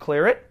writers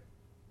declare it.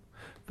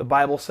 The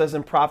Bible says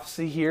in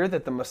prophecy here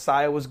that the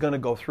Messiah was going to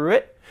go through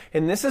it.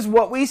 And this is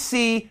what we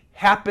see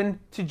happen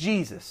to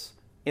Jesus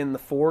in the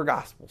four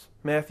Gospels: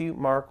 Matthew,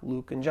 Mark,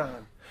 Luke, and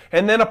John.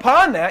 And then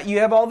upon that, you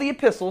have all the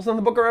epistles in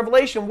the book of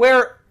Revelation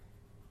where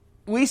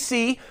we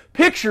see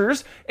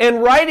pictures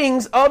and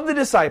writings of the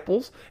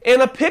disciples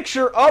and a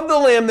picture of the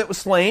Lamb that was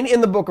slain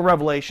in the book of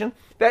Revelation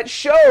that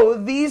show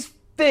these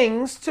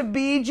things to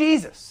be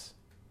Jesus.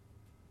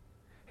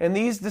 And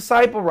these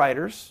disciple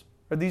writers,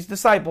 or these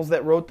disciples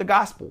that wrote the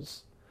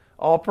Gospels,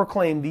 all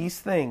proclaim these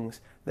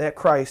things that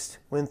Christ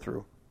went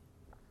through.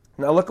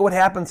 Now look at what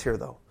happens here,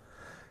 though.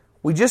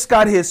 We just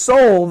got his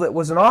soul that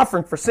was an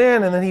offering for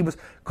sin, and then he was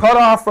cut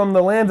off from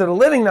the land of the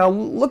living. Now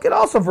look at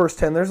also verse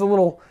 10. There's a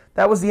little,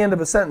 that was the end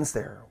of a sentence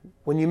there.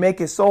 When you make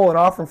his soul an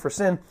offering for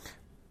sin,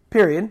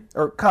 period,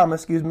 or comma,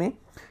 excuse me.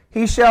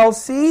 He shall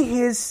see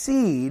his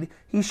seed,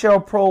 he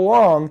shall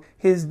prolong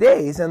his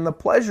days, and the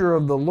pleasure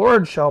of the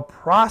Lord shall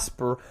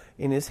prosper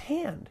in his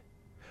hand.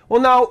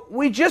 Well, now,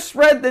 we just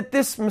read that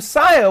this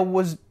Messiah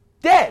was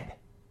dead.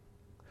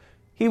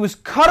 He was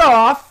cut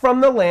off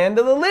from the land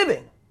of the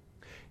living.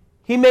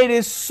 He made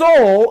his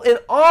soul an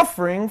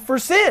offering for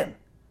sin.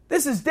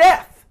 This is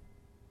death.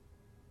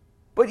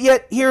 But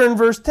yet, here in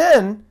verse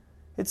 10,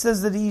 it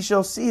says that he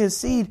shall see his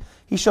seed,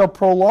 he shall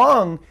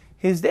prolong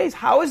his days.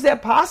 How is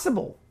that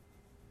possible?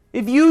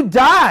 If you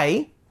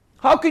die,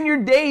 how can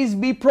your days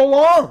be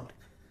prolonged?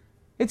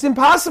 It's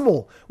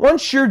impossible.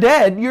 Once you're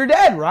dead,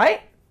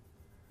 right?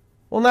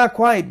 Well, not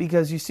quite,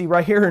 because you see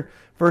right here in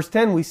verse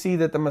 10, we see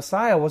that the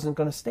Messiah wasn't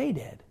going to stay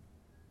dead.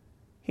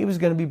 He was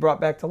going to be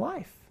brought back to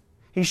life.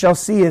 He shall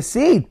see his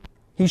seed.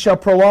 He shall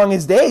prolong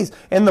his days,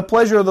 and the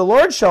pleasure of the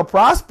Lord shall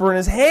prosper in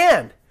his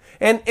hand.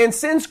 And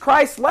since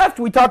Christ left,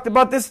 we talked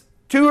about this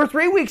 2 or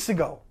 3 weeks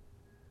ago.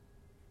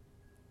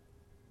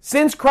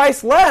 Since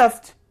Christ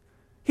left,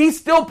 he's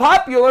still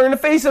popular in the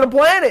face of the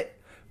planet.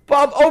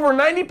 Over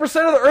 90%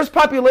 of the earth's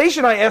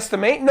population, I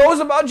estimate,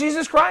 knows about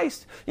Jesus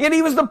Christ. Yet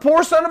he was the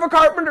poor son of a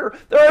carpenter.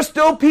 There are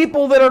still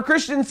people that are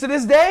Christians to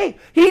this day.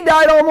 He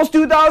died almost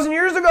 2,000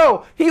 years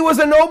ago. He was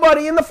a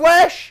nobody in the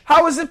flesh.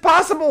 How is it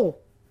possible?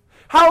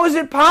 How is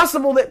it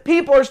possible that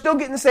people are still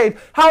getting saved?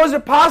 How is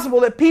it possible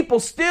that people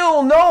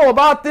still know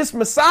about this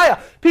Messiah?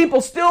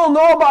 People still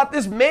know about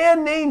this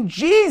man named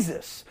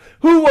Jesus,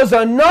 who was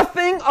a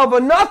nothing of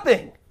a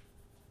nothing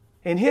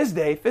in his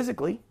day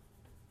physically.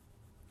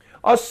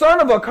 A son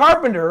of a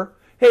carpenter,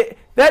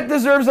 that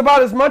deserves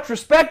about as much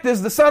respect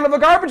as the son of a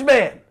garbage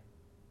man.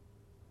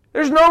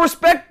 There's no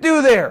respect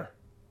due there.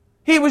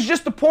 He was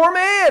just a poor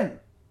man.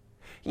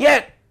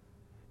 Yet,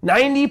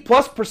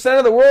 90+%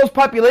 of the world's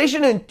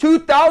population in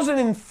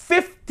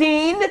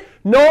 2015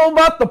 know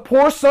about the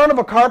poor son of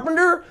a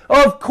carpenter?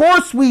 Of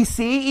course we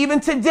see,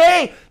 even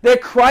today,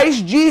 that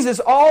Christ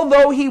Jesus,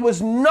 although he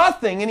was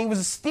nothing and he was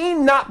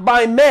esteemed not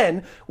by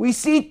men, we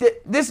see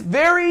that this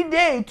very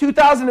day,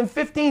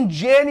 2015,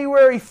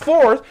 January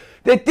 4th,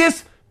 that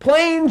this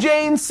plain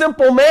Jane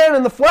simple man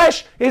in the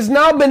flesh has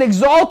now been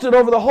exalted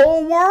over the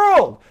whole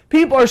world.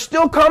 People are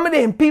still coming to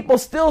him. People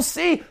still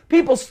see.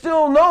 People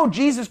still know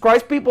Jesus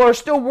Christ. People are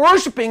still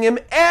worshiping him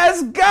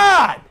as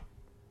God.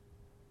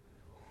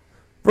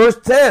 Verse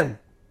 10,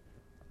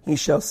 he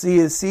shall see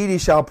his seed, he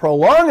shall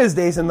prolong his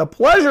days, and the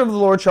pleasure of the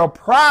Lord shall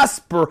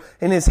prosper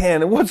in his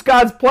hand. And what's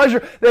God's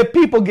pleasure? That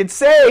people get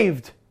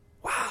saved.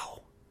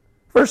 Wow.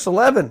 Verse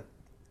 11,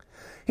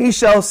 he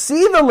shall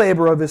see the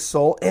labor of his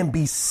soul and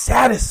be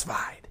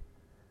satisfied.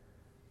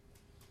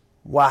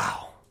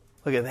 Wow.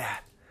 Look at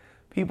that.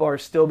 People are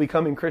still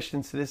becoming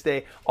Christians to this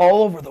day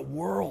all over the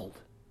world,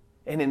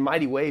 and in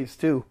mighty ways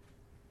too.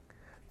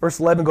 Verse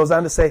 11 goes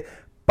on to say,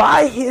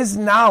 by his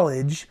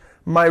knowledge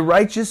my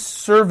righteous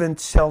servant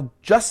shall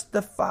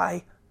justify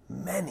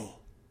many.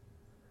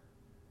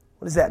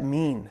 What does that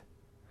mean?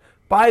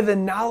 By the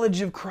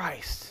knowledge of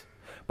Christ,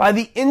 by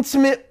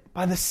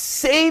the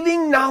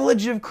saving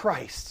knowledge of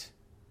Christ,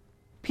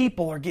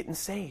 people are getting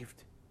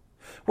saved.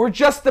 We're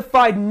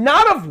justified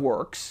not of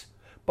works,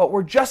 but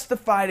we're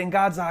justified in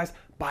God's eyes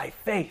by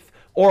faith,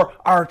 or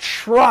our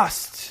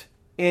trust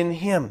in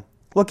him.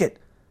 Look at,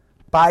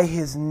 by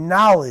his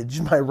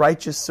knowledge my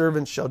righteous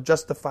servant shall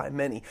justify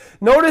many.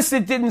 Notice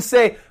it didn't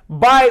say,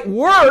 by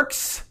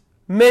works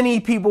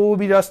many people will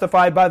be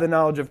justified by the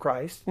knowledge of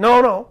Christ.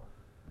 No.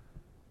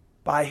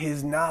 By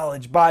his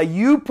knowledge, by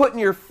you putting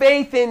your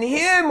faith in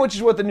him, which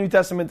is what the New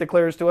Testament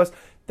declares to us,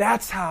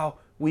 that's how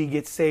we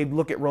get saved.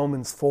 Look at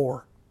Romans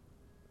 4.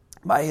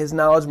 By his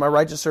knowledge, my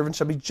righteous servant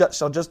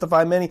shall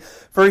justify many,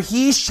 for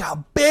he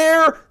shall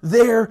bear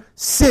their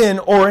sin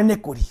or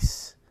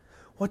iniquities.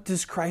 What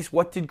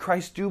did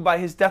Christ do by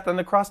his death on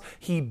the cross?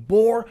 He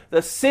bore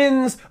the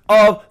sins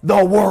of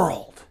the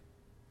world.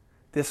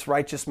 This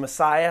righteous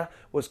Messiah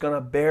was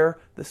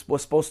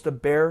supposed to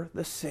bear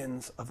the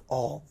sins of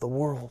all the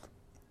world.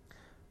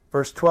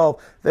 Verse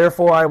 12,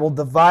 therefore I will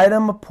divide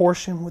him a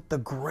portion with the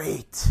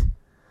great,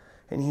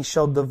 and he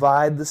shall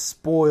divide the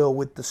spoil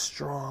with the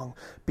strong.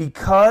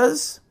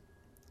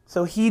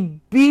 So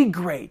he'd be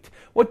great.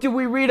 What did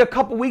we read a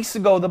couple weeks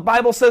ago? The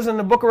Bible says in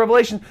the book of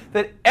Revelation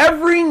that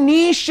every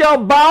knee shall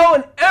bow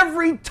and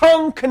every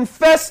tongue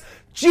confess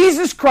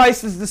Jesus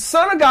Christ is the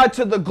Son of God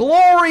to the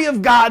glory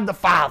of God the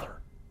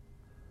Father.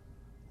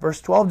 Verse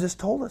 12 just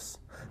told us.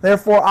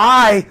 Therefore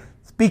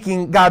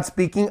God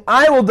speaking,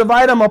 I will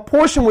divide him a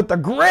portion with the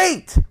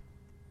great,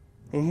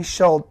 and he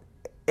shall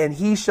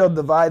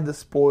divide the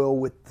spoil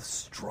with the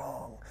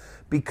strong.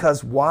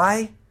 Because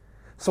why?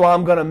 So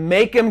I'm going to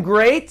make him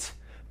great.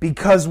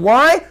 Because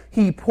why?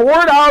 He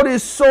poured out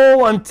his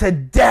soul unto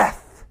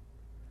death.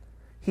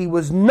 He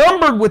was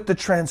numbered with the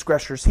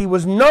transgressors. He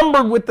was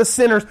numbered with the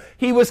sinners.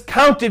 He was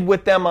counted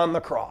with them on the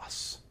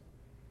cross.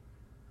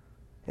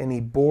 And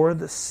he bore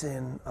the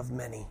sin of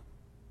many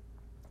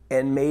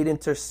and made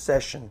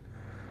intercession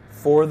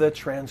for the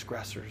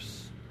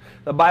transgressors.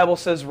 The Bible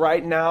says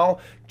right now,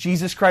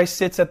 Jesus Christ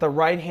sits at the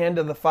right hand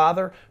of the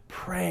Father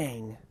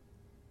praying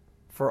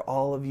for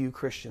all of you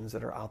Christians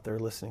that are out there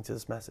listening to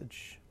this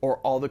message, or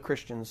all the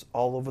Christians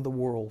all over the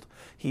world.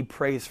 He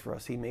prays for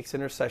us. He makes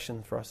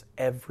intercession for us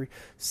every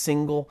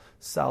single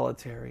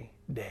solitary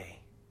day.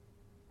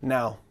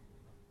 Now,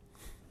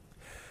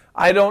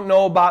 I don't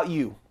know about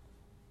you.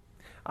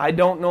 I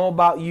don't know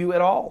about you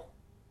at all.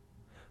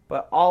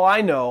 But all I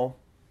know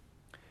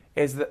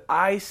is that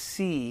I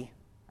see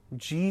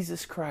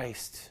Jesus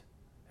Christ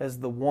as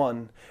the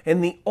one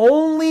and the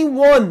only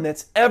one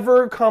that's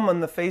ever come on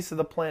the face of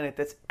the planet,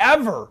 that's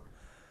ever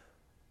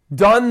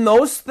done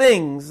those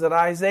things that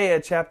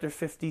Isaiah chapter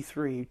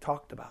 53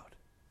 talked about.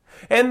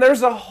 And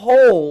there's a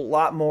whole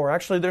lot more.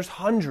 Actually, there's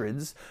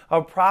hundreds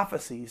of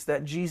prophecies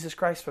that Jesus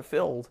Christ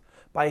fulfilled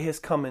by his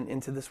coming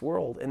into this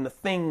world and the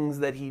things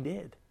that he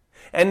did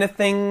and the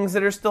things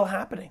that are still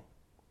happening.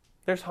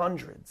 There's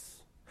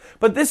hundreds.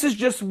 But this is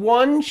just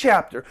one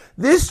chapter.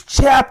 This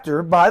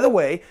chapter, by the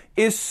way,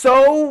 is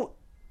so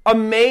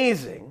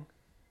amazing,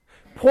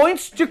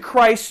 points to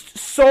Christ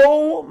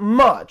so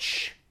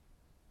much,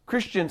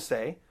 Christians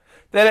say,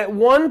 that at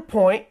one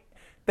point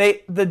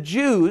the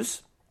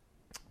Jews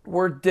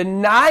were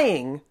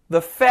denying the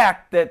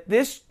fact that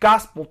this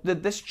gospel,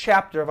 that this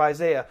chapter of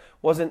Isaiah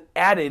wasn't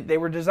added. They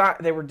were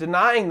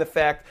denying the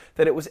fact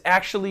that it was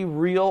actually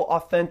real,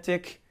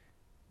 authentic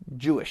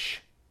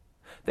Jewish.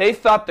 They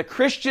thought the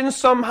Christians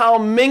somehow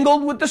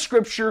mingled with the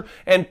Scripture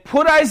and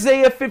put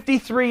Isaiah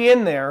 53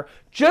 in there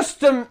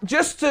just to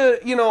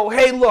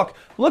hey,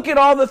 look at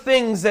all the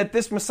things that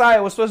this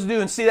Messiah was supposed to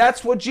do, and see,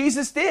 that's what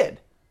Jesus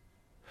did.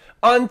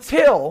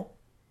 Until,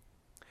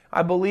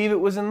 I believe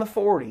it was in the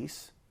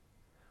 40s,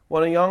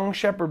 when a young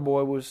shepherd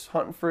boy was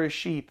hunting for his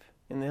sheep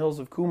in the hills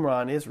of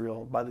Qumran,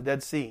 Israel, by the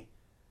Dead Sea.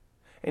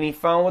 And he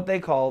found what they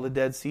call the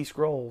Dead Sea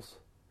Scrolls,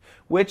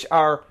 which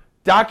are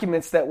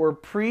documents that were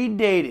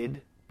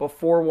predated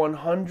before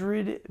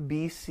 100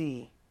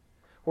 BC,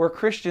 where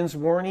Christians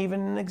weren't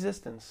even in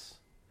existence.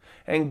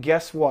 And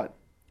guess what?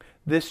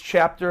 This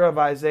chapter of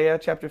Isaiah,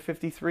 chapter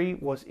 53,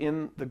 was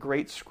in the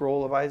Great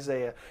Scroll of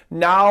Isaiah.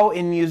 Now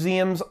in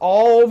museums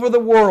all over the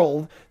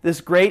world,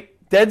 this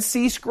great Dead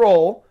Sea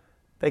Scroll,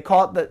 they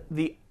call it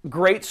the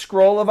Great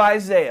Scroll of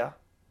Isaiah,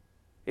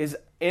 is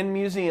in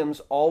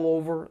museums all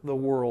over the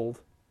world.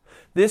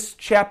 This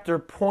chapter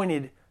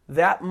pointed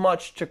that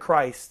much to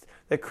Christ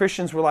that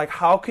Christians were like,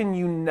 how can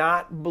you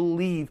not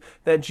believe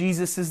that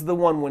Jesus is the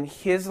one when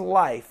his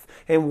life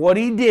and what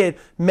he did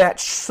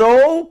matched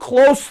so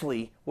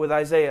closely with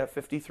Isaiah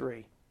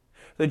 53?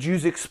 The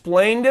Jews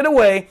explained it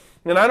away,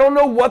 and I don't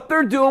know what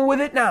they're doing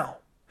with it now,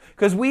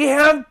 because we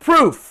have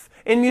proof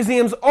in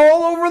museums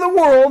all over the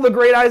world, the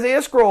great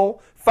Isaiah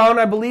scroll, found,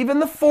 I believe, in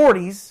the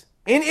 40s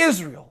in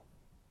Israel,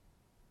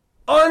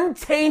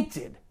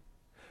 untainted,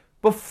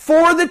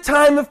 before the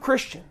time of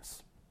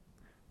Christians.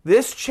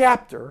 This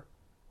chapter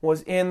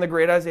was in the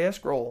great Isaiah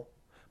scroll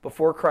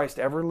before Christ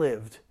ever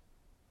lived.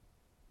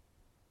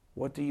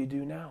 What do you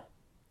do now?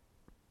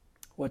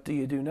 What do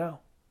you do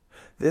now?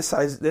 This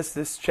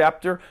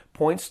chapter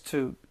points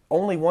to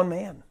only one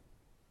man.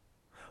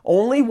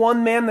 Only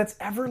one man that's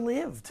ever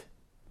lived,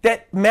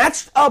 that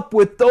matched up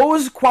with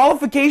those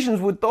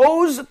qualifications, with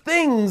those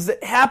things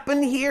that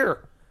happen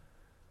here.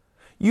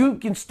 You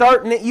can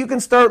start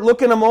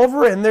looking them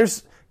over, and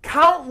there's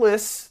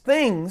countless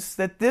things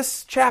that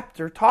this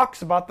chapter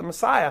talks about the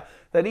Messiah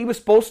that he was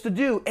supposed to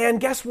do. And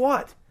guess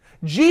what?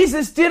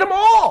 Jesus did them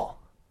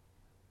all.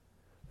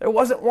 There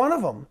wasn't one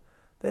of them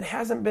that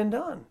hasn't been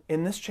done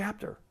in this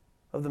chapter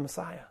of the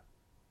Messiah.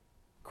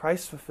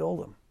 Christ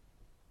fulfilled them.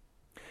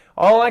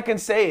 All I can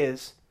say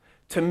is,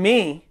 to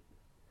me,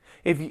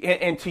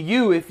 and to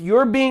you, if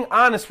you're being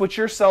honest with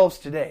yourselves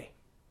today,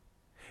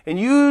 and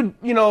you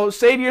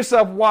say to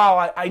yourself,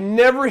 wow, I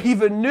never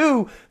even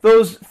knew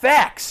those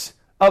facts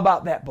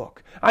about that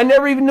book. I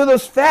never even knew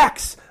those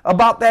facts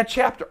about that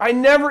chapter. I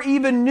never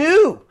even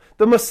knew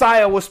the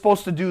Messiah was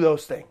supposed to do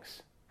those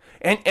things.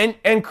 And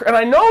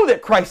I know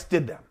that Christ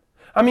did them.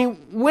 I mean,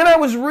 when I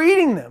was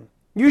reading them,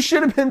 you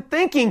should have been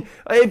thinking,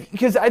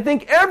 because I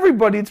think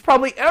everybody that's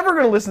probably ever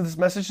going to listen to this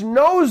message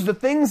knows the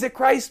things that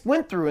Christ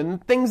went through and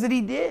the things that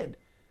he did.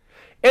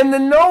 And to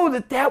know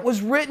that that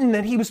was written,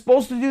 that he was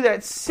supposed to do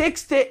that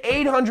 600 to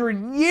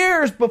 800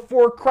 years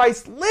before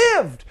Christ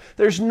lived.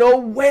 There's no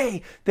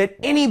way that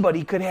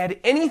anybody could have had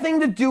anything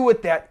to do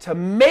with that to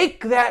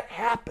make that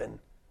happen.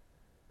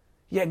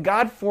 Yet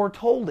God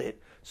foretold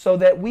it so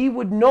that we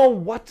would know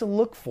what to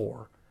look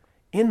for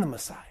in the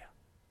Messiah.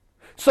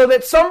 So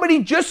that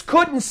somebody just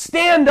couldn't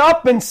stand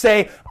up and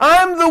say,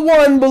 I'm the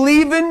one,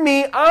 believe in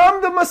me,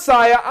 I'm the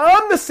Messiah,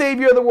 I'm the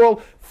Savior of the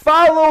world,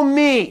 follow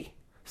me.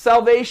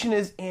 Salvation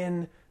is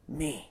in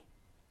me.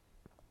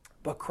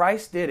 But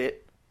Christ did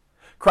it.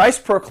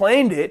 Christ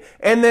proclaimed it.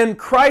 And then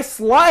Christ's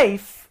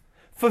life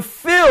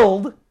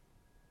fulfilled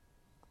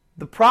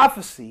the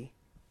prophecy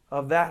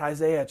of that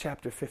Isaiah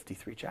chapter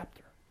 53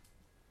 chapter.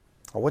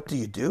 Well, what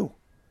do?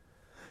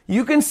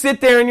 You can sit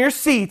there in your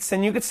seats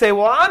and you could say,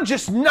 well, I'm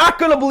just not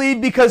going to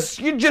believe because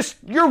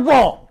you're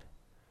wrong.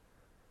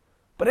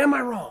 But am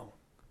I wrong?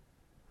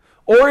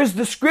 Or is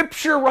the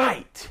Scripture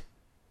right?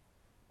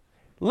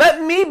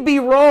 Let me be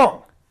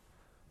wrong,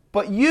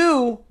 but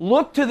you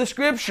look to the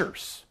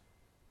Scriptures.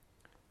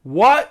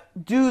 What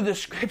do the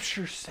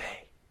Scriptures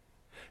say?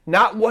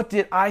 Not what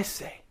did I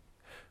say.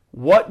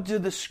 What do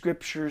the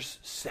Scriptures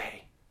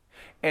say?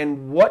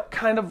 And what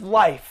kind of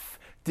life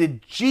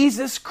did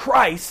Jesus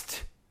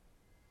Christ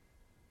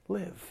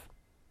live?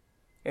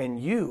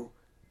 And you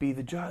be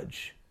the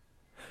judge.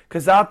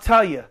 Because I'll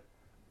tell you,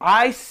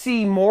 I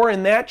see more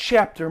in that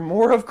chapter,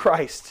 more of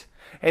Christ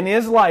and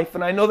his life,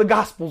 and I know the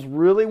Gospels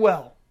really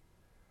well,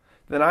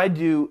 than I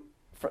do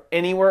for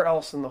anywhere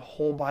else in the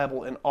whole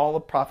Bible and all the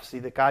prophecy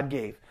that God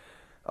gave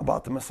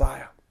about the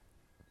Messiah.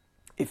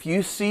 If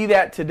you see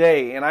that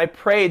today, and I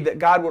prayed that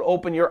God would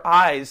open your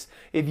eyes,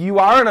 if you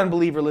are an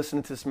unbeliever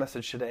listening to this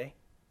message today,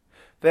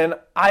 then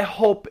I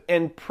hope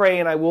and pray,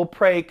 and I will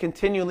pray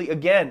continually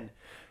again,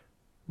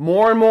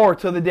 more and more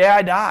till the day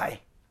I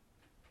die,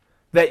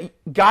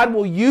 that God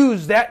will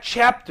use that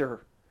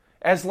chapter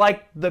as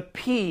like the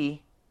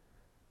pea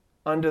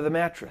under the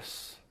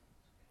mattress.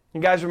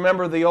 You guys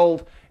remember the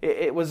old?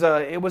 It was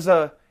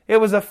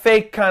a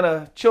fake kind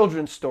of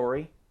children's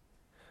story,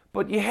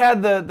 but you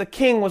had the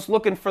king was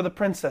looking for the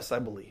princess, I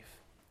believe,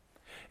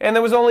 and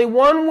there was only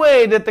one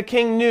way that the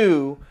king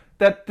knew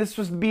that this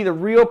was to be the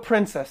real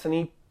princess,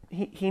 and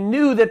he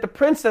knew that the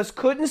princess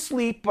couldn't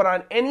sleep but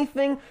on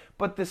anything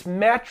but this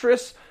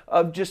mattress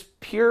of just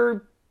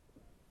pure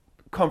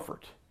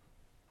comfort.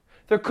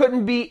 There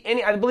couldn't be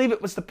any. I believe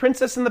it was The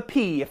Princess and the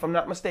Pea, if I'm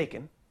not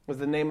mistaken, was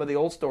the name of the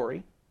old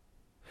story.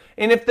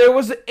 And if there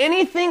was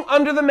anything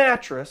under the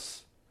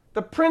mattress,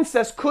 the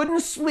princess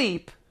couldn't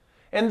sleep,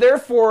 and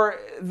therefore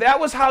that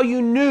was how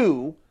you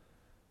knew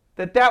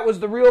that that was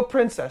the real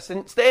princess.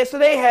 And so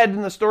they had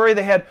in the story,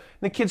 they had in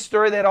the kids'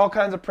 story, they had all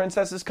kinds of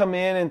princesses come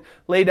in and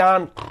lay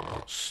down,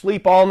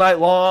 sleep all night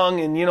long,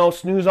 and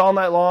snooze all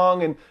night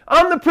long. And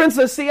I'm the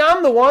princess. See,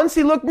 I'm the one.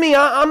 See, look me,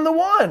 I'm the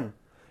one.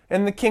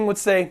 And the king would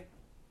say,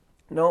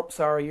 nope,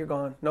 sorry, you're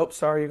gone. Nope,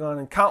 sorry, you're gone.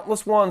 And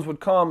countless ones would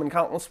come and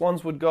countless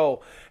ones would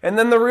go. And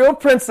then the real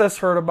princess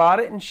heard about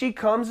it, and she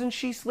comes and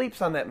she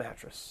sleeps on that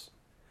mattress.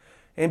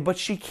 But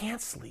she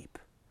can't sleep.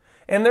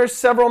 And there's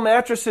several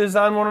mattresses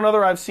on one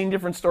another. I've seen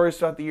different stories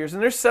throughout the years.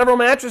 And there's several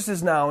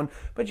mattresses now,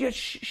 but yet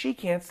she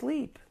can't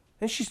sleep.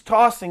 And she's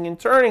tossing and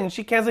turning, and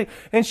she can't sleep.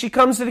 And she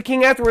comes to the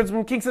king afterwards, and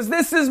the king says,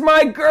 this is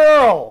my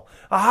girl.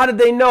 How did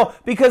they know?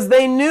 Because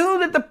they knew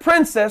that the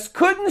princess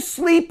couldn't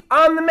sleep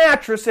on the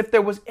mattress if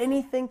there was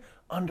anything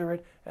under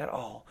it at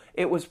all.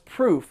 It was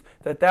proof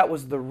that that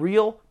was the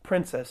real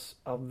princess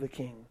of the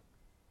king.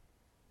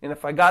 And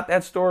if I got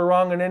that story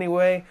wrong in any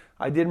way,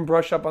 I didn't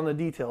brush up on the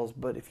details,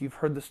 but if you've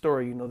heard the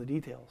story, you know the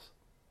details.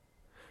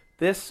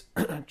 This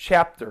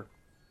chapter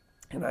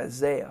in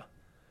Isaiah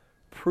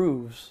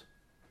proves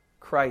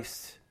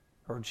Christ,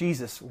 or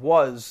Jesus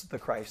was the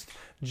Christ.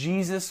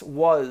 Jesus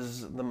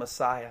was the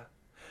Messiah.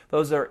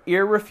 Those are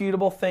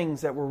irrefutable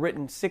things that were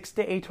written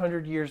 600 to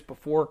 800 years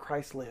before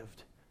Christ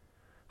lived.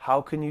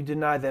 How can you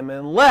deny them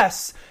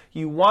unless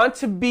you want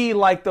to be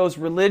like those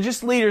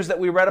religious leaders that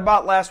we read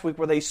about last week,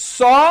 where they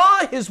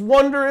saw his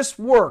wondrous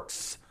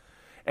works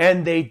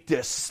and they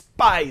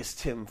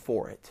despised him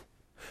for it.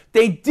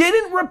 They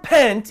didn't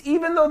repent,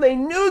 even though they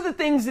knew the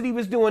things that he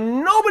was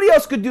doing. Nobody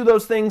else could do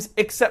those things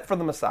except for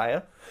the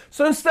Messiah.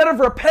 So instead of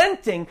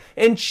repenting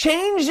and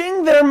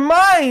changing their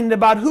mind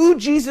about who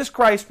Jesus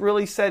Christ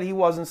really said he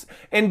was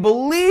and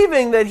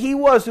believing that he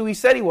was who he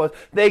said he was,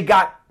 they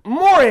got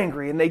more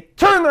angry and they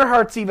turned their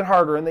hearts even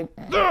harder and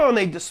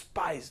they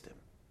despised him.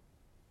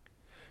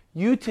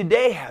 You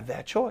today have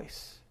that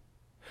choice.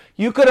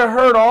 You could have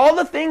heard all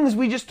the things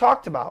we just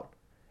talked about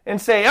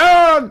and say,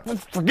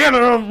 forget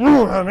it,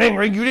 I'm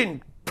angry, you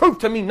didn't prove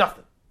to me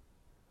nothing.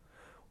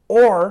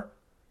 Or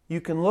you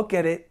can look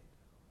at it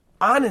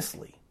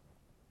honestly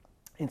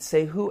and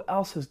say, who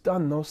else has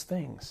done those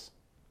things?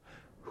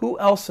 Who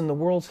else in the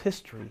world's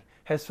history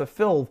has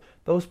fulfilled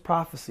those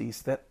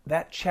prophecies that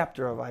that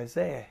chapter of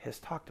Isaiah has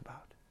talked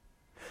about?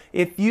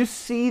 If you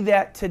see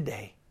that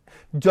today,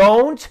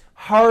 don't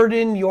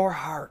harden your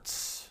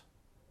hearts.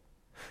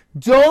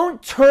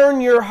 Don't turn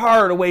your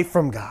heart away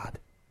from God.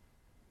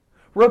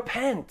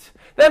 Repent.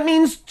 That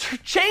means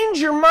change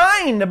your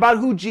mind about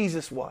who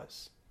Jesus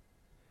was.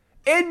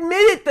 Admit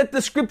it that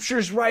the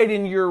Scripture's right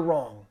and you're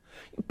wrong.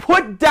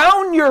 Put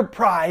down your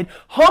pride,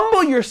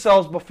 humble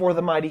yourselves before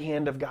the mighty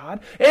hand of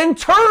God, and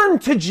turn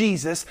to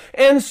Jesus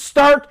and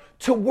start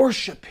to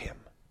worship Him.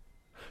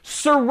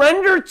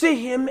 Surrender to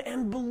Him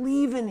and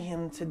believe in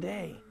Him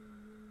today.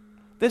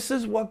 This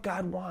is what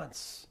God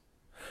wants.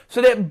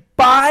 So that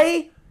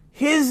by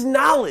His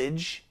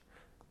knowledge,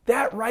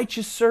 that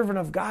righteous servant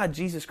of God,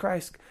 Jesus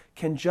Christ,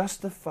 can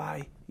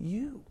justify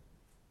you.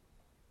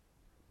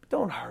 But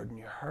don't harden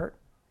your heart.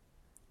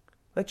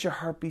 Let your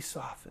heart be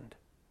softened.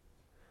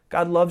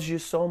 God loves you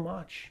so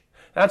much.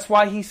 That's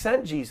why He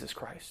sent Jesus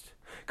Christ.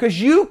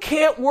 Because you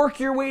can't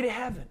work your way to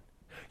heaven.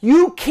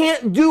 You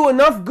can't do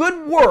enough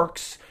good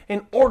works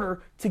in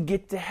order to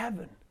get to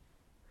heaven.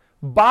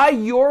 By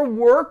your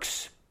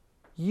works,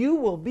 you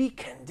will be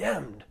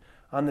condemned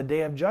on the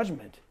day of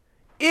judgment.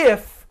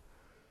 If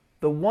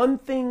the one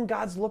thing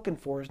God's looking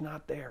for is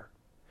not there.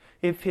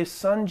 If His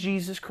Son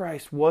Jesus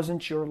Christ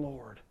wasn't your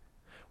Lord,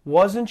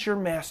 wasn't your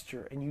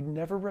master, and you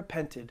never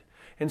repented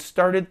and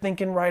started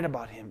thinking right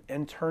about Him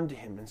and turned to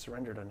Him and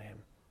surrendered unto Him.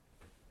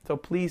 So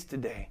please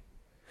today,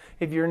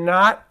 if you're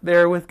not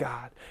there with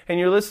God and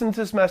you're listening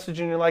to this message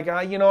and you're like,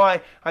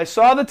 I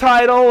saw the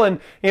title and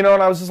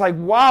I was just like,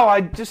 wow,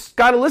 I just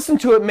got to listen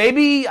to it.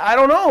 Maybe, I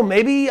don't know,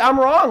 maybe I'm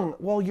wrong.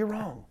 Well, you're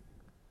wrong.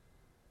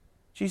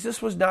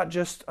 Jesus was not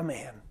just a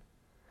man.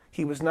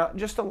 He was not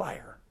just a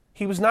liar.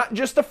 He was not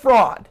just a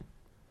fraud.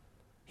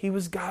 He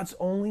was God's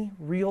only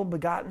real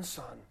begotten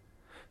Son,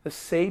 the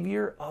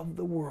Savior of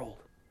the world,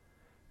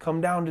 come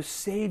down to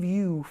save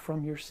you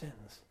from your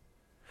sins.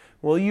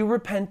 Will you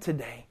repent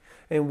today?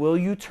 And will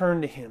you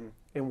turn to Him?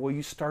 And will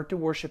you start to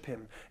worship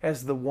Him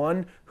as the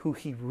one who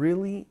He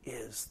really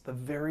is, the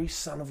very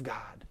Son of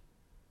God?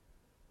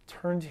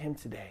 Turn to Him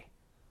today.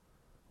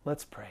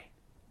 Let's pray.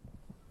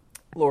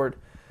 Lord,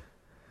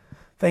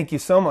 thank you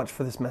so much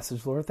for this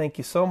message, Lord. Thank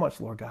you so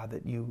much, Lord God,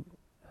 that you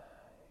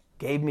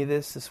gave me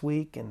this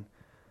week. And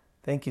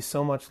thank you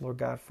so much, Lord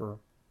God, for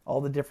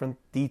all the different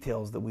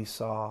details that we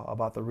saw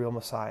about the real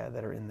Messiah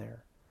that are in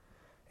there.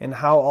 And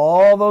how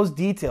all those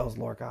details,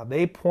 Lord God,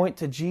 they point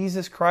to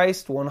Jesus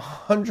Christ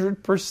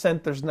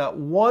 100%. There's not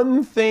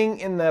one thing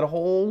in that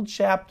whole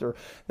chapter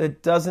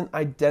that doesn't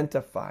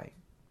identify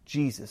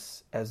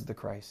Jesus as the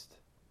Christ.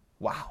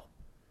 Wow.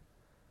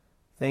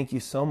 Thank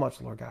you so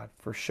much, Lord God,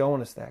 for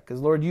showing us that.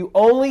 Because, Lord, you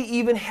only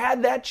even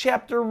had that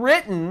chapter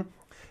written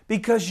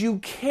because you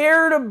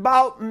cared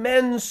about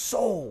men's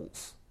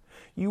souls.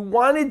 You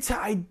wanted to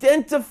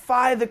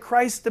identify the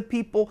Christ to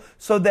people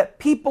so that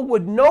people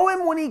would know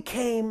Him when He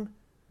came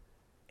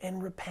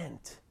and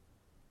repent.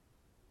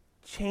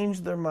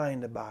 Change their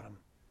mind about Him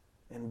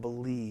and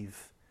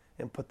believe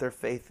and put their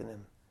faith in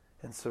Him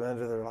and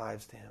surrender their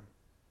lives to Him.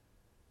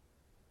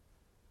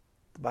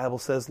 The Bible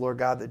says, Lord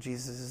God, that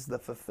Jesus is the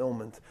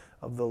fulfillment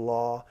of the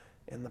law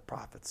and the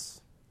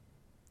prophets.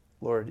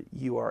 Lord,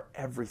 you are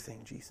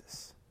everything,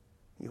 Jesus.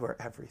 You are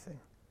everything.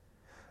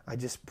 I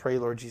just pray,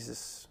 Lord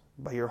Jesus,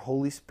 by your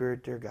Holy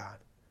Spirit, dear God,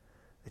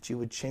 that you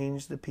would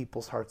change the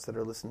people's hearts that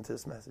are listening to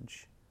this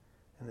message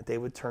and that they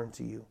would turn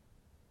to you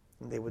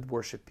and they would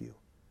worship you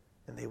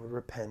and they would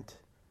repent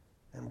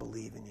and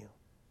believe in you.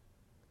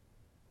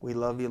 We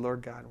love you,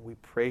 Lord God, and we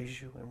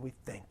praise you and we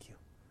thank you.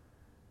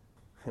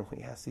 And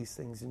we ask these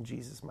things in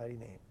Jesus' mighty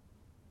name.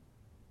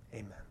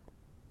 Amen.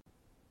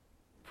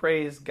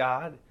 Praise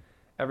God.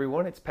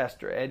 Everyone, it's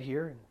Pastor Ed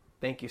here, and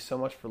thank you so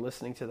much for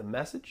listening to the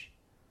message.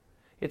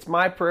 It's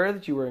my prayer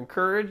that you were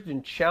encouraged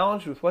and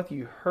challenged with what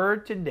you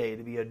heard today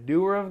to be a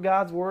doer of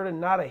God's word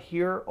and not a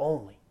hearer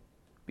only.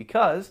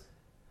 Because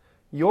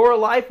your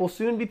life will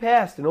soon be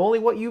past, and only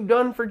what you've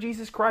done for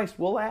Jesus Christ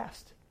will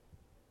last.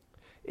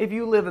 If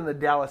you live in the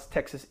Dallas,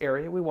 Texas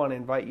area, we want to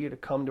invite you to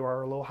come to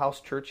our little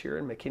house church here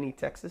in McKinney,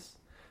 Texas.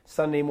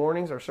 Sunday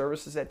mornings, our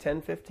service is at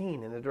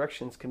 10:15, and the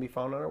directions can be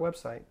found on our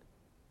website.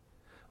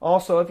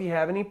 Also, if you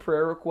have any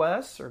prayer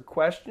requests or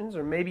questions,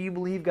 or maybe you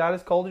believe God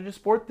has called you to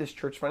support this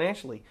church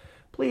financially,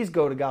 please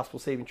go to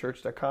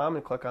gospelsavingchurch.com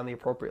and click on the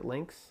appropriate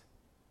links.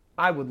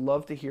 I would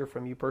love to hear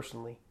from you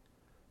personally.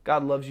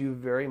 God loves you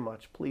very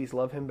much. Please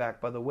love Him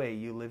back by the way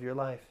you live your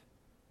life.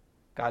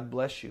 God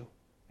bless you,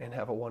 and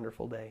have a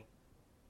wonderful day.